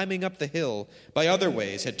been climbing up the hill by other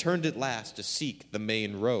ways had turned at last to seek the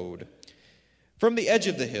main road. From the edge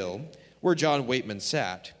of the hill, where John Waitman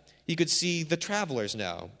sat, he could see the travelers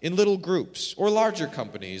now, in little groups or larger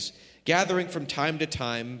companies, gathering from time to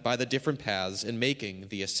time by the different paths and making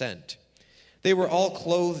the ascent. They were all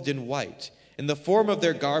clothed in white, and the form of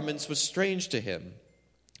their garments was strange to him.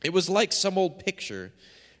 It was like some old picture.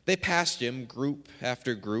 They passed him, group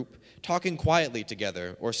after group, talking quietly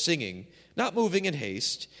together or singing, not moving in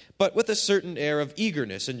haste, but with a certain air of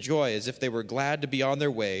eagerness and joy, as if they were glad to be on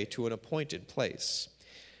their way to an appointed place.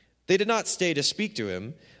 They did not stay to speak to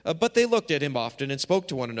him, But they looked at him often and spoke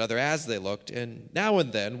to one another as they looked, and now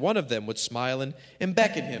and then one of them would smile and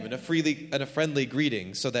beckon him in a friendly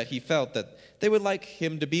greeting, so that he felt that they would like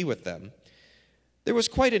him to be with them. There was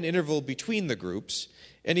quite an interval between the groups,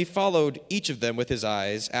 and he followed each of them with his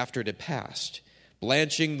eyes after it had passed,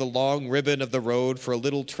 blanching the long ribbon of the road for a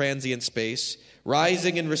little transient space,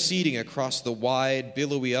 rising and receding across the wide,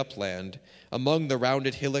 billowy upland, among the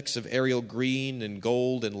rounded hillocks of aerial green and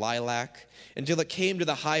gold and lilac, until it came to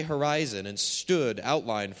the high horizon and stood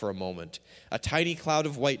outlined for a moment, a tiny cloud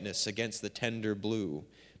of whiteness against the tender blue,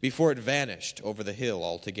 before it vanished over the hill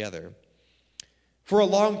altogether. For a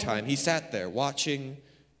long time he sat there, watching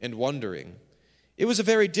and wondering. It was a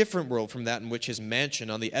very different world from that in which his mansion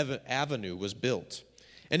on the avenue was built,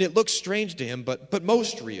 and it looked strange to him, but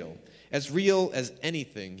most real as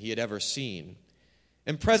anything he had ever seen.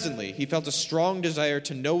 And presently he felt a strong desire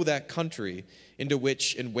to know that country into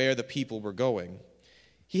which and where the people were going.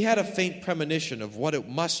 He had a faint premonition of what it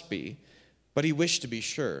must be, but he wished to be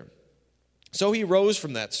sure. So he rose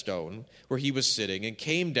from that stone where he was sitting and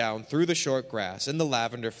came down through the short grass and the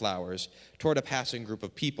lavender flowers toward a passing group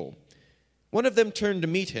of people. One of them turned to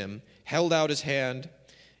meet him, held out his hand.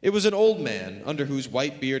 It was an old man under whose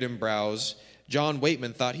white beard and brows John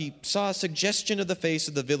Waitman thought he saw a suggestion of the face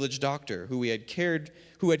of the village doctor who had cared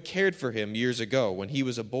for him years ago when he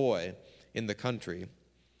was a boy in the country.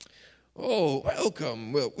 "Oh,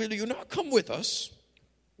 welcome. Well, will you not come with us?"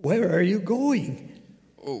 Where are you going?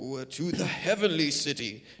 "Oh, to the heavenly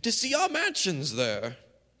city, to see our mansions there."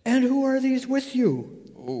 And who are these with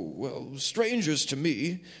you? "Oh, well, strangers to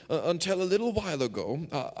me, until a little while ago.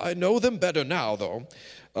 I know them better now, though.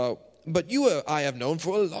 But you I have known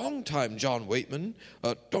for a long time, John Waitman.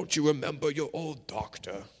 Don't you remember your old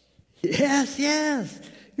doctor?" Yes.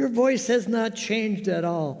 Your voice has not changed at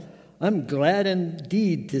all. I'm glad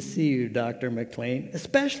indeed to see you, Dr. McLean,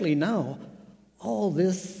 especially now. All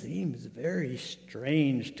this seems very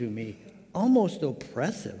strange to me, almost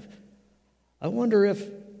oppressive. I wonder if...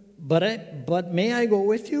 But may I go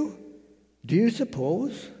with you? Do you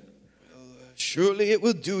suppose? Surely it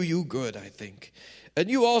will do you good, I think. And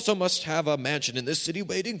you also must have a mansion in this city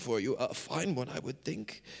waiting for you. A fine one, I would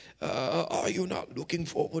think. Are you not looking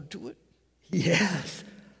forward to it? Yes,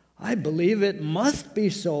 I believe it must be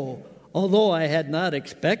so, although I had not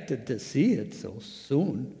expected to see it so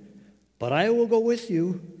soon. But I will go with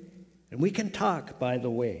you, and we can talk by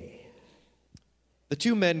the way. The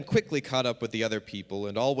two men quickly caught up with the other people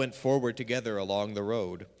and all went forward together along the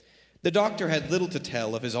road. The doctor had little to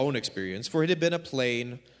tell of his own experience, for it had been a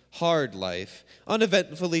plain, hard life,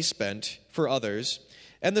 uneventfully spent for others,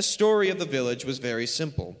 and the story of the village was very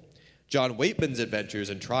simple. John Waitman's adventures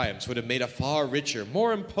and triumphs would have made a far richer,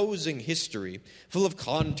 more imposing history, full of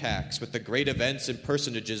contacts with the great events and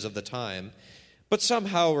personages of the time, but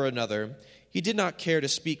somehow or another, he did not care to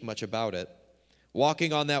speak much about it.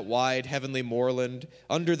 Walking on that wide heavenly moorland,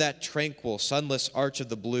 under that tranquil, sunless arch of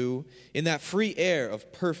the blue, in that free air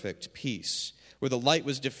of perfect peace, where the light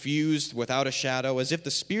was diffused without a shadow, as if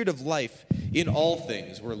the spirit of life in all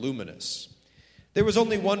things were luminous. There was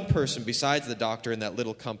only one person besides the doctor in that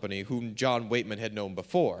little company whom John Waitman had known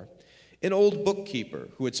before, an old bookkeeper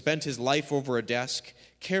who had spent his life over a desk,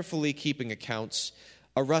 carefully keeping accounts,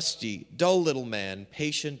 a rusty, dull little man,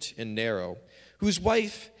 patient and narrow, whose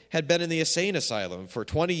wife had been in the insane asylum for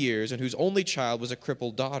 20 years and whose only child was a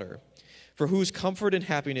crippled daughter, for whose comfort and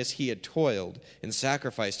happiness he had toiled and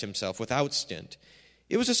sacrificed himself without stint.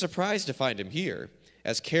 It was a surprise to find him here,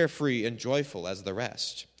 as carefree and joyful as the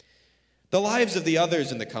rest. The lives of the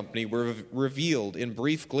others in the company were revealed in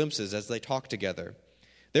brief glimpses as they talked together.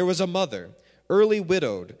 There was a mother, early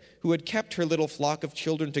widowed, who had kept her little flock of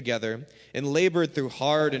children together and labored through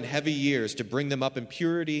hard and heavy years to bring them up in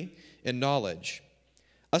purity and knowledge.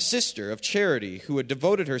 A sister of charity who had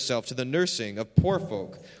devoted herself to the nursing of poor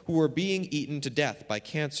folk who were being eaten to death by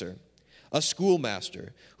cancer. A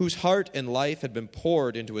schoolmaster whose heart and life had been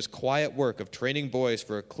poured into his quiet work of training boys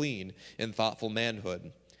for a clean and thoughtful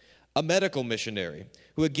manhood. A medical missionary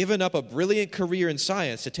who had given up a brilliant career in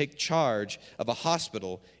science to take charge of a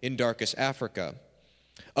hospital in darkest Africa.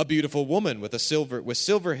 A beautiful woman with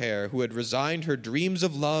silver hair who had resigned her dreams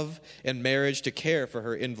of love and marriage to care for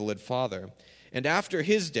her invalid father, and after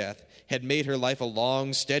his death had made her life a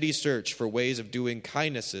long, steady search for ways of doing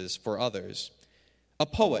kindnesses for others. A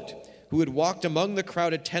poet who had walked among the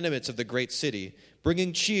crowded tenements of the great city,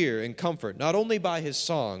 bringing cheer and comfort not only by his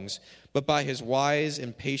songs, but by his wise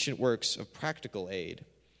and patient works of practical aid.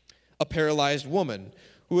 A paralyzed woman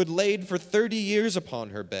who had laid for 30 years upon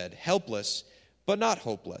her bed, helpless but not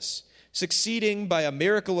hopeless, succeeding by a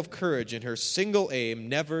miracle of courage in her single aim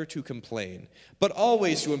never to complain, but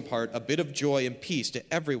always to impart a bit of joy and peace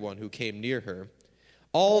to everyone who came near her.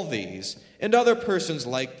 All these, and other persons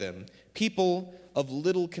like them, people of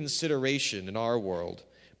little consideration in our world,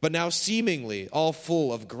 but now seemingly all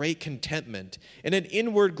full of great contentment and an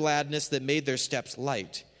inward gladness that made their steps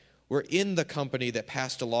light, were in the company that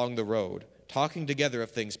passed along the road, talking together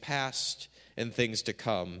of things past and things to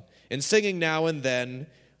come, and singing now and then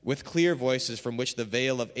with clear voices from which the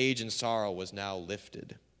veil of age and sorrow was now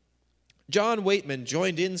lifted. John Waitman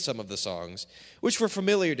joined in some of the songs, which were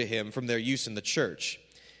familiar to him from their use in the church,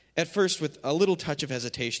 at first with a little touch of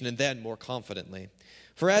hesitation and then more confidently.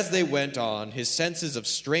 For as they went on, his senses of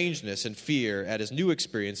strangeness and fear at his new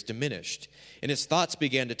experience diminished, and his thoughts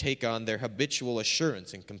began to take on their habitual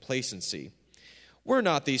assurance and complacency. Were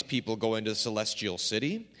not these people going to the celestial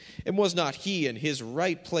city? And was not he in his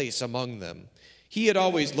right place among them? He had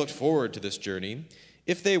always looked forward to this journey.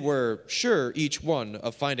 If they were sure, each one,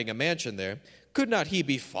 of finding a mansion there, could not he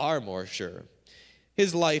be far more sure?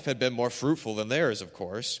 His life had been more fruitful than theirs, of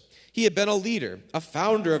course. He had been a leader, a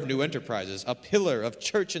founder of new enterprises, a pillar of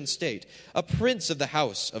church and state, a prince of the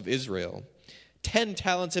house of Israel. 10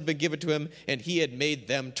 talents had been given to him, and he had made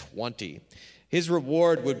them 20. His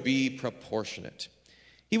reward would be proportionate.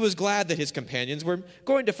 He was glad that his companions were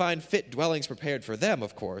going to find fit dwellings prepared for them,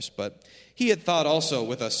 of course, but he had thought also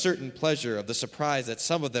with a certain pleasure of the surprise that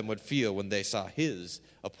some of them would feel when they saw his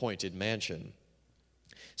appointed mansion.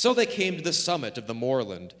 So they came to the summit of the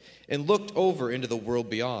moorland and looked over into the world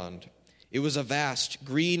beyond. It was a vast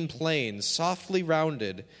green plain, softly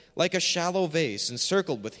rounded, like a shallow vase,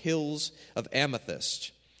 encircled with hills of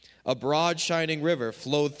amethyst. A broad shining river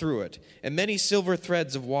flowed through it, and many silver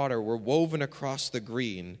threads of water were woven across the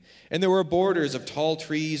green. And there were borders of tall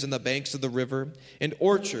trees on the banks of the river, and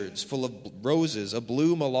orchards full of roses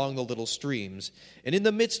abloom along the little streams. And in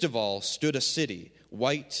the midst of all stood a city,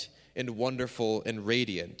 white and wonderful and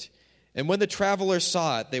radiant. And when the travelers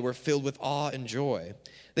saw it, they were filled with awe and joy.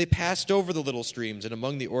 They passed over the little streams and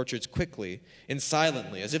among the orchards quickly and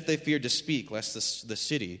silently, as if they feared to speak, lest the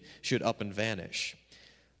city should up and vanish.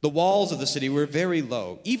 The walls of the city were very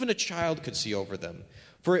low. Even a child could see over them,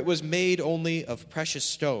 for it was made only of precious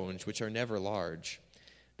stones, which are never large.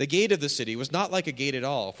 The gate of the city was not like a gate at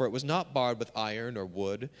all, for it was not barred with iron or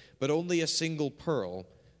wood, but only a single pearl,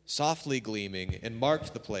 softly gleaming, and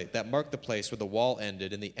marked the place where the wall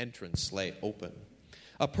ended and the entrance lay open.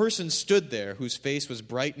 A person stood there whose face was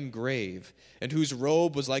bright and grave, and whose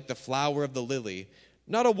robe was like the flower of the lily,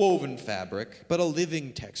 not a woven fabric, but a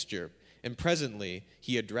living texture. And presently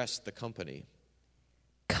he addressed the company.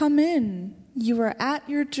 Come in. You are at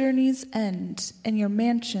your journey's end, and your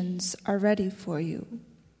mansions are ready for you.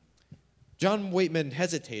 John Waitman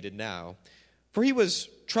hesitated now, for he was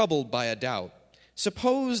troubled by a doubt.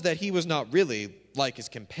 Suppose that he was not really like his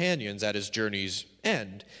companions at his journey's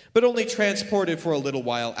end, but only transported for a little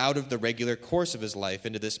while out of the regular course of his life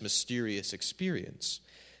into this mysterious experience.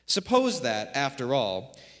 Suppose that, after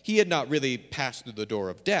all, he had not really passed through the door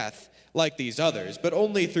of death, like these others, but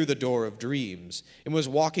only through the door of dreams, and was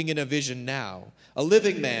walking in a vision now, a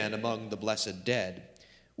living man among the blessed dead.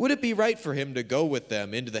 Would it be right for him to go with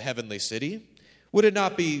them into the heavenly city? Would it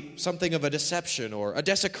not be something of a deception or a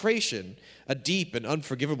desecration, a deep and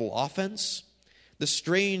unforgivable offense? The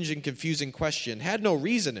strange and confusing question had no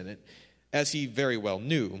reason in it, as he very well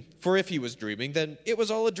knew, for if he was dreaming, then it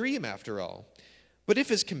was all a dream after all. But if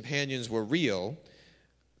his companions were real,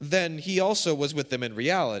 then he also was with them in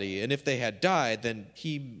reality, and if they had died, then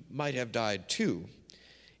he might have died too.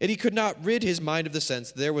 And he could not rid his mind of the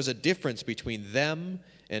sense that there was a difference between them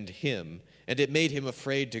and him, and it made him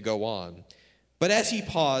afraid to go on. But as he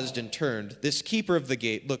paused and turned, this keeper of the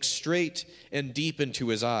gate looked straight and deep into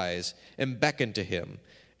his eyes and beckoned to him,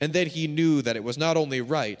 and then he knew that it was not only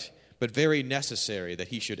right, but very necessary that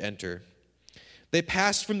he should enter. They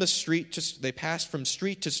passed from street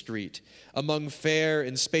to street, among fair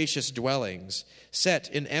and spacious dwellings, set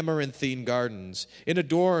in amaranthine gardens, and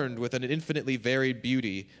adorned with an infinitely varied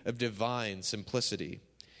beauty of divine simplicity.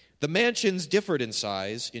 The mansions differed in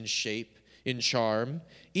size, in shape, in charm.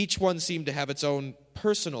 Each one seemed to have its own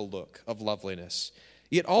personal look of loveliness.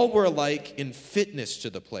 Yet all were alike in fitness to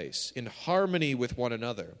the place, in harmony with one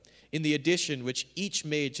another, in the addition which each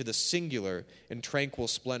made to the singular and tranquil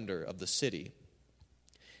splendor of the city.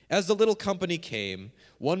 As the little company came,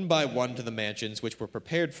 one by one, to the mansions which were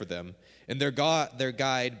prepared for them, and their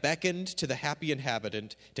guide beckoned to the happy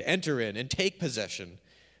inhabitant to enter in and take possession,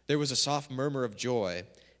 there was a soft murmur of joy,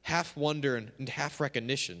 half wonder and half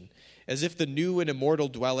recognition, as if the new and immortal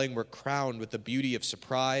dwelling were crowned with the beauty of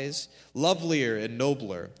surprise, lovelier and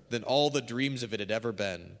nobler than all the dreams of it had ever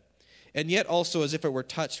been, and yet also as if it were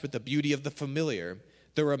touched with the beauty of the familiar,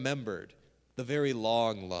 the remembered, the very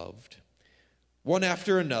long-loved. One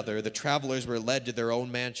after another, the travelers were led to their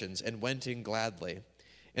own mansions and went in gladly.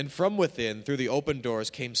 And from within, through the open doors,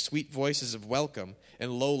 came sweet voices of welcome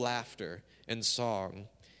and low laughter and song.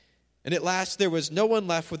 And at last there was no one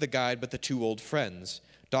left with the guide but the two old friends,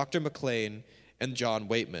 Dr. McLean and John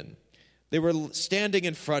Waitman. They were standing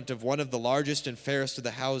in front of one of the largest and fairest of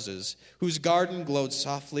the houses, whose garden glowed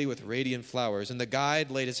softly with radiant flowers, and the guide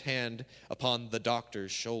laid his hand upon the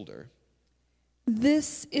doctor's shoulder.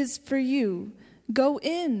 This is for you. Go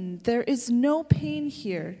in. There is no pain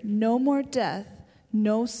here, no more death,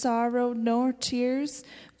 no sorrow, nor tears,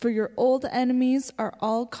 for your old enemies are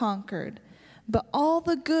all conquered. But all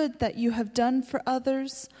the good that you have done for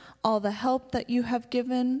others, all the help that you have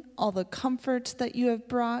given, all the comfort that you have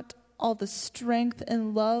brought, all the strength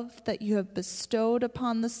and love that you have bestowed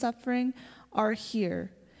upon the suffering are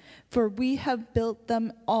here. For we have built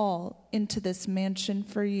them all into this mansion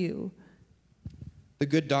for you. The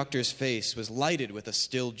good doctor's face was lighted with a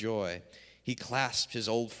still joy. He clasped his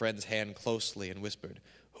old friend's hand closely and whispered,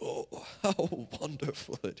 "Oh, how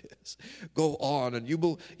wonderful it is. Go on, and you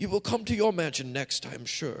will come to your mansion next, I'm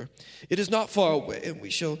sure. It is not far away, and we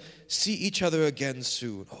shall see each other again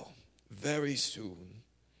soon. Oh, very soon."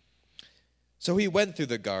 So he went through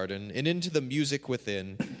the garden and into the music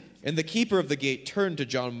within, and the keeper of the gate turned to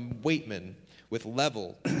John Waitman with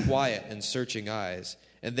level, quiet, and searching eyes,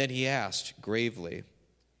 and then he asked gravely,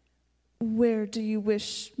 "Where do you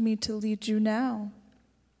wish me to lead you now?"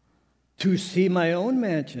 To see my own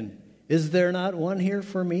mansion. Is there not one here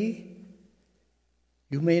for me?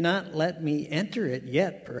 You may not let me enter it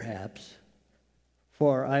yet, perhaps,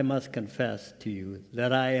 for I must confess to you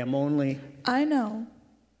that I am only... I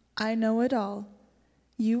know it all.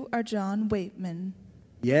 You are John Waitman.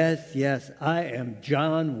 Yes, I am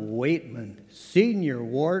John Waitman, senior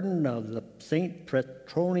warden of the St.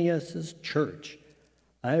 Petronius' church.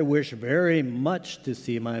 I wish very much to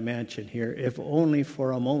see my mansion here, if only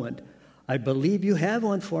for a moment. I believe you have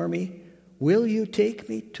one for me. Will you take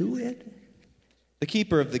me to it? The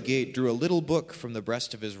keeper of the gate drew a little book from the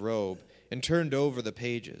breast of his robe and turned over the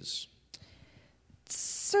pages.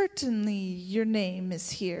 Certainly your name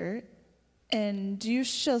is here, and you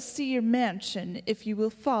shall see your mansion if you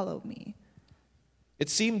will follow me. It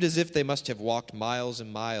seemed as if they must have walked miles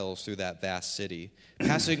and miles through that vast city,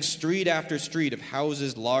 passing street after street of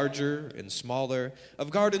houses larger and smaller, of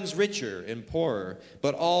gardens richer and poorer,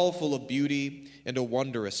 but all full of beauty and a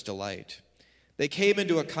wondrous delight. They came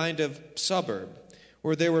into a kind of suburb,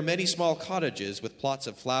 where there were many small cottages with plots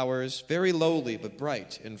of flowers, very lowly but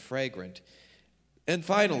bright and fragrant. And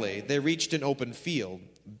finally, they reached an open field,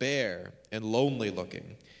 bare and lonely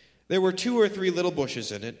looking. There were 2 or 3 little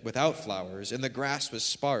bushes in it, without flowers, and the grass was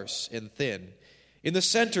sparse and thin. In the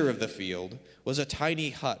center of the field was a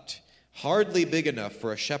tiny hut, hardly big enough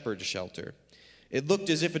for a shepherd's shelter. It looked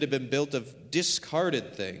as if it had been built of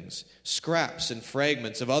discarded things, scraps and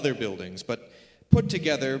fragments of other buildings, but put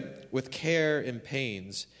together with care and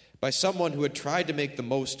pains by someone who had tried to make the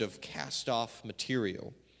most of cast-off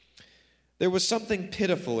material. There was something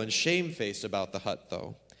pitiful and shamefaced about the hut,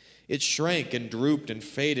 though. It shrank and drooped and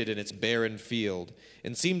faded in its barren field,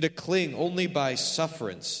 and seemed to cling only by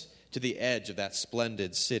sufferance to the edge of that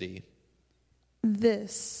splendid city.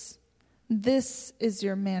 This is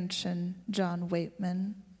your mansion, John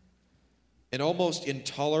Waitman. An almost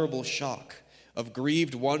intolerable shock of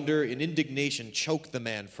grieved wonder and indignation choked the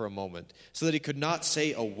man for a moment, so that he could not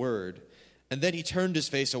say a word. And then he turned his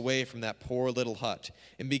face away from that poor little hut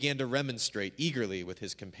and began to remonstrate eagerly with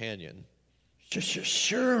his companion.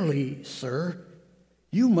 Surely, sir,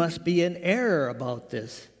 you must be in error about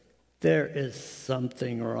this. There is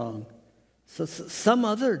something wrong. Some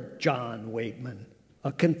other John Waitman,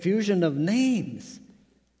 a confusion of names.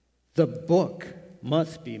 The book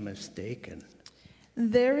must be mistaken.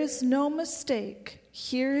 There is no mistake.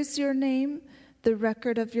 Here is your name, the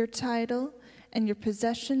record of your title, and your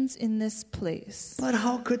possessions in this place. But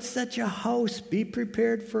how could such a house be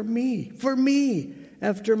prepared for me,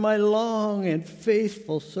 after my long and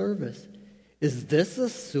faithful service? Is this a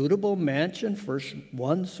suitable mansion for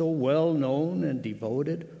one so well known and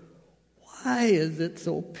devoted? Why is it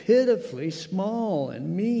so pitifully small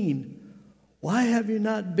and mean? Why have you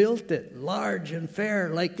not built it large and fair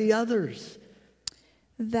like the others?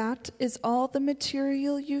 That is all the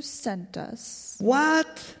material you sent us.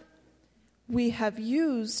 What? We have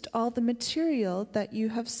used all the material that you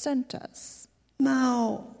have sent us.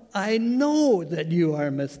 Now, I know that you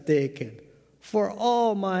are mistaken. For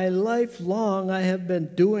all my life long, I have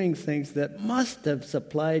been doing things that must have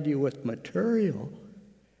supplied you with material.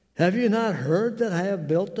 Have you not heard that I have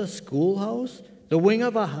built a schoolhouse, the wing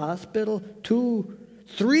of a hospital, 2,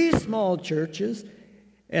 3 small churches,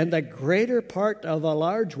 and the greater part of a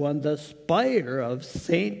large one, the spire of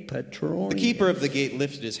St. Petronius? The keeper of the gate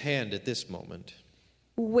lifted his hand at this moment.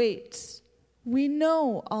 Wait, we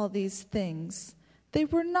know all these things. They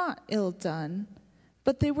were not ill done,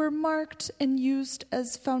 but they were marked and used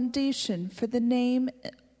as foundation for the name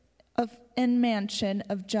of and mansion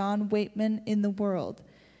of John Waitman in the world.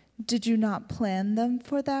 Did you not plan them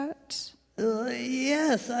for that?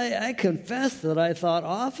 Yes, I confess that I thought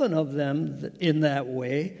often of them in that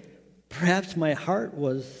way. Perhaps my heart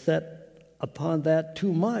was set upon that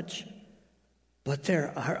too much. But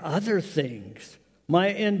there are other things.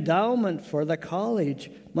 My endowment for the college,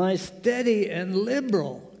 my steady and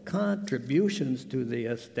liberal contributions to the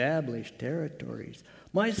established territories,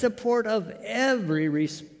 my support of every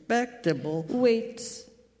respectable... Wait,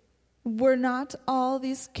 were not all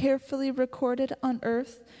these carefully recorded on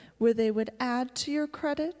earth where they would add to your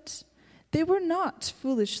credit? They were not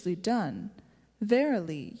foolishly done.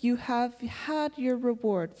 Verily, you have had your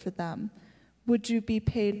reward for them. Would you be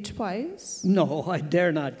paid twice? No, I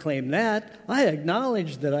dare not claim that. I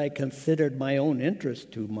acknowledge that I considered my own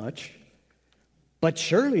interest too much. But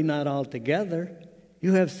surely not altogether.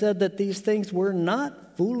 You have said that these things were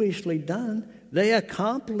not foolishly done. They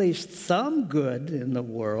accomplished some good in the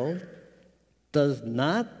world. Does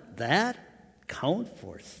not that count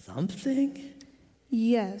for something?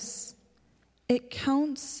 Yes, it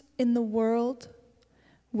counts in the world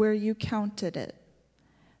where you counted it.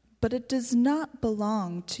 But it does not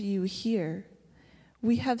belong to you here.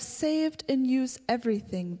 We have saved and used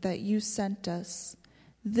everything that you sent us.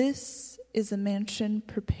 This is a mansion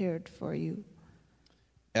prepared for you.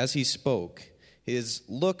 As he spoke, his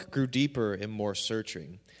look grew deeper and more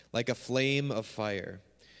searching, like a flame of fire.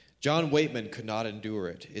 John Waitman could not endure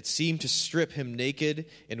it. It seemed to strip him naked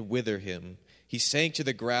and wither him. He sank to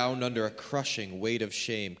the ground under a crushing weight of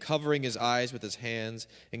shame, covering his eyes with his hands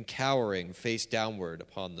and cowering face downward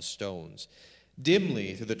upon the stones.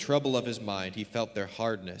 Dimly, through the trouble of his mind, he felt their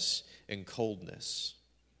hardness and coldness.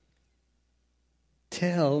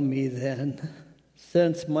 Tell me then,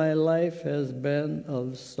 since my life has been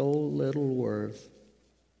of so little worth,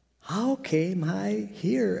 how came I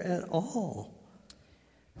here at all?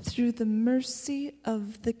 Through the mercy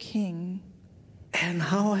of the King. And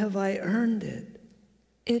how have I earned it?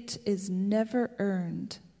 It is never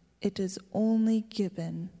earned. It is only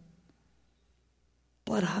given.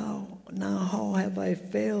 But how have I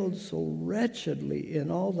failed so wretchedly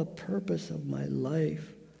in all the purpose of my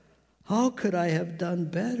life? How could I have done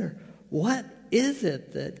better? What is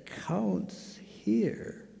it that counts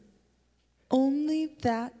here? Only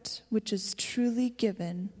that which is truly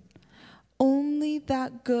given. Only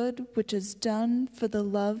that good which is done for the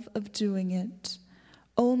love of doing it.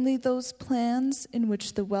 Only those plans in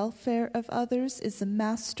which the welfare of others is the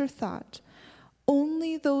master thought.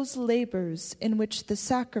 Only those labors in which the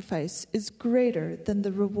sacrifice is greater than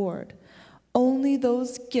the reward. Only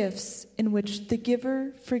those gifts in which the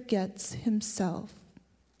giver forgets himself.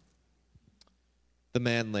 The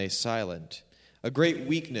man lay silent. A great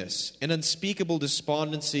weakness, an unspeakable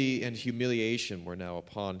despondency and humiliation were now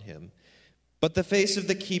upon him. But the face of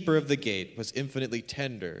the keeper of the gate was infinitely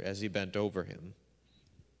tender as he bent over him.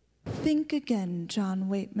 Think again, John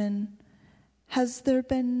Waitman. Has there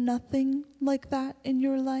been nothing like that in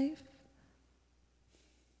your life?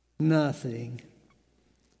 Nothing.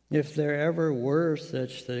 If there ever were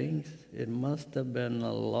such things, it must have been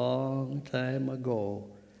a long time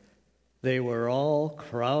ago. They were all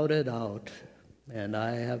crowded out, and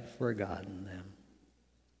I have forgotten them.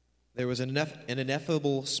 There was an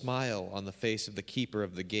ineffable smile on the face of the keeper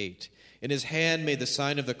of the gate, and his hand made the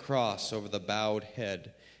sign of the cross over the bowed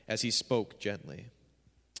head as he spoke gently.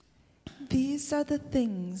 These are the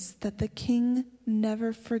things that the King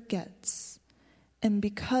never forgets. And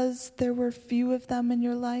because there were few of them in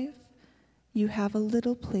your life, you have a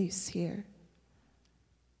little place here.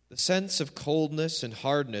 The sense of coldness and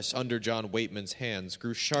hardness under John Waitman's hands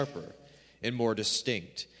grew sharper and more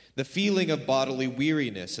distinct. The feeling of bodily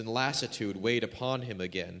weariness and lassitude weighed upon him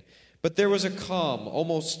again. But there was a calm,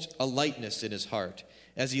 almost a lightness in his heart,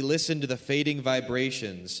 as he listened to the fading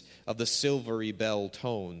vibrations of the silvery bell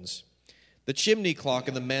tones. The chimney clock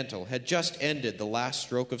in the mantel had just ended the last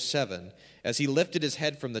stroke of 7 as he lifted his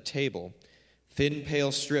head from the table. Thin,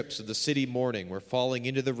 pale strips of the city morning were falling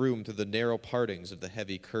into the room through the narrow partings of the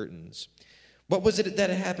heavy curtains. What was it that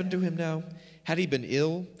had happened to him now? Had he been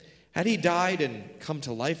ill? Had he died and come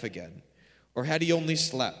to life again? Or had he only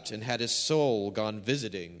slept and had his soul gone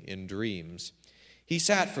visiting in dreams? He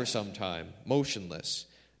sat for some time, motionless,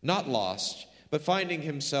 not lost, but finding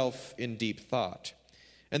himself in deep thought.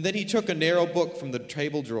 And then he took a narrow book from the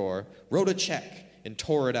table drawer, wrote a check, and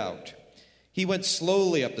tore it out. He went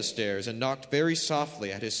slowly up the stairs and knocked very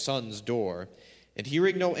softly at his son's door, and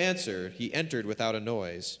hearing no answer, he entered without a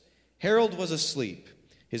noise. Harold was asleep,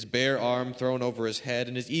 his bare arm thrown over his head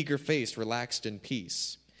and his eager face relaxed in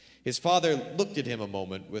peace. His father looked at him a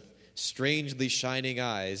moment with strangely shining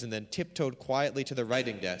eyes and then tiptoed quietly to the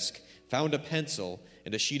writing desk, found a pencil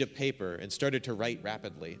and a sheet of paper, and started to write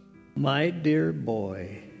rapidly. My dear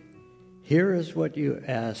boy, here is what you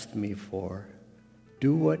asked me for.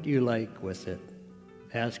 Do what you like with it.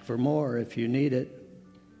 Ask for more if you need it.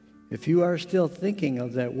 If you are still thinking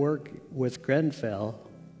of that work with Grenfell,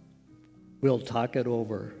 we'll talk it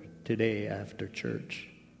over today after church.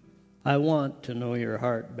 I want to know your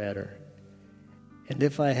heart better. And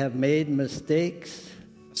if I have made mistakes...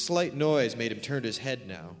 A slight noise made him turn his head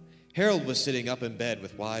now. Harold was sitting up in bed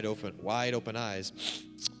with wide open eyes.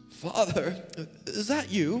 Father, is that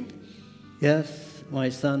you? Yes, my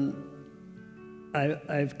son.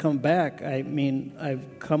 I've come back. I mean,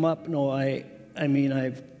 I've come up. No, I mean,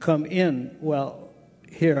 I've come in. Well,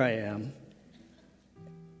 here I am.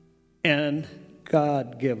 And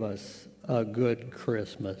God give us a good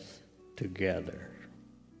Christmas together.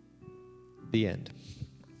 The end.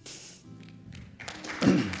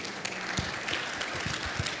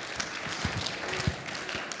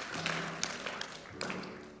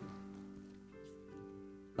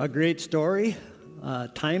 A great story, a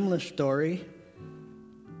timeless story.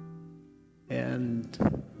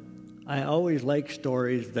 And I always like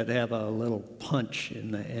stories that have a little punch in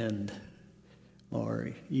the end, or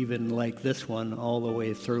even like this one all the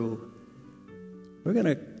way through. We're going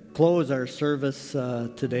to close our service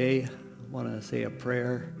today. I want to say a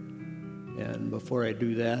prayer. And before I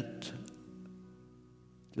do that,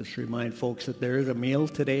 just remind folks that there is a meal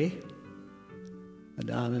today.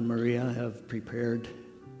 Don and Maria have prepared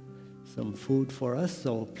some food for us,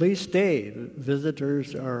 so please stay.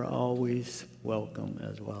 Visitors are always welcome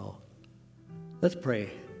as well. Let's pray.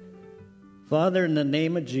 Father, in the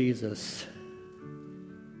name of Jesus,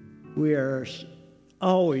 we are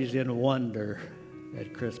always in wonder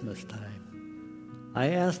at Christmas time. I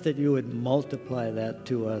ask that you would multiply that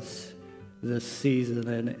to us this season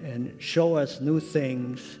and show us new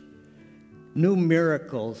things, new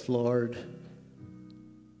miracles, Lord,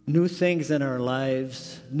 new things in our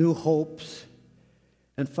lives, new hopes.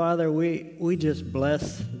 And Father, we just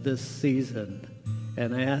bless this season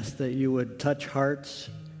and ask that you would touch hearts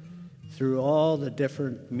through all the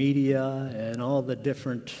different media and all the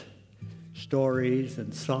different stories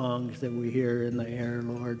and songs that we hear in the air,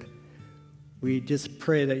 Lord. We just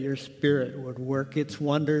pray that your Spirit would work its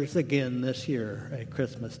wonders again this year at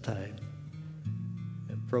Christmas time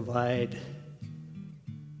and provide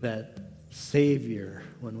that Savior.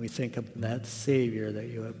 When we think of that Savior that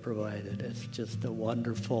you have provided, it's just a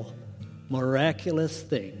wonderful, miraculous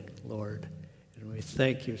thing, Lord. And we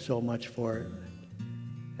thank you so much for it.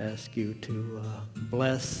 Ask you to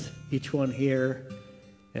bless each one here.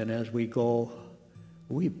 And as we go,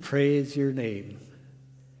 we praise your name.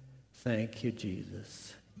 Thank you,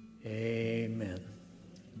 Jesus. Amen.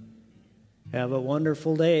 Have a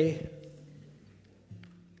wonderful day.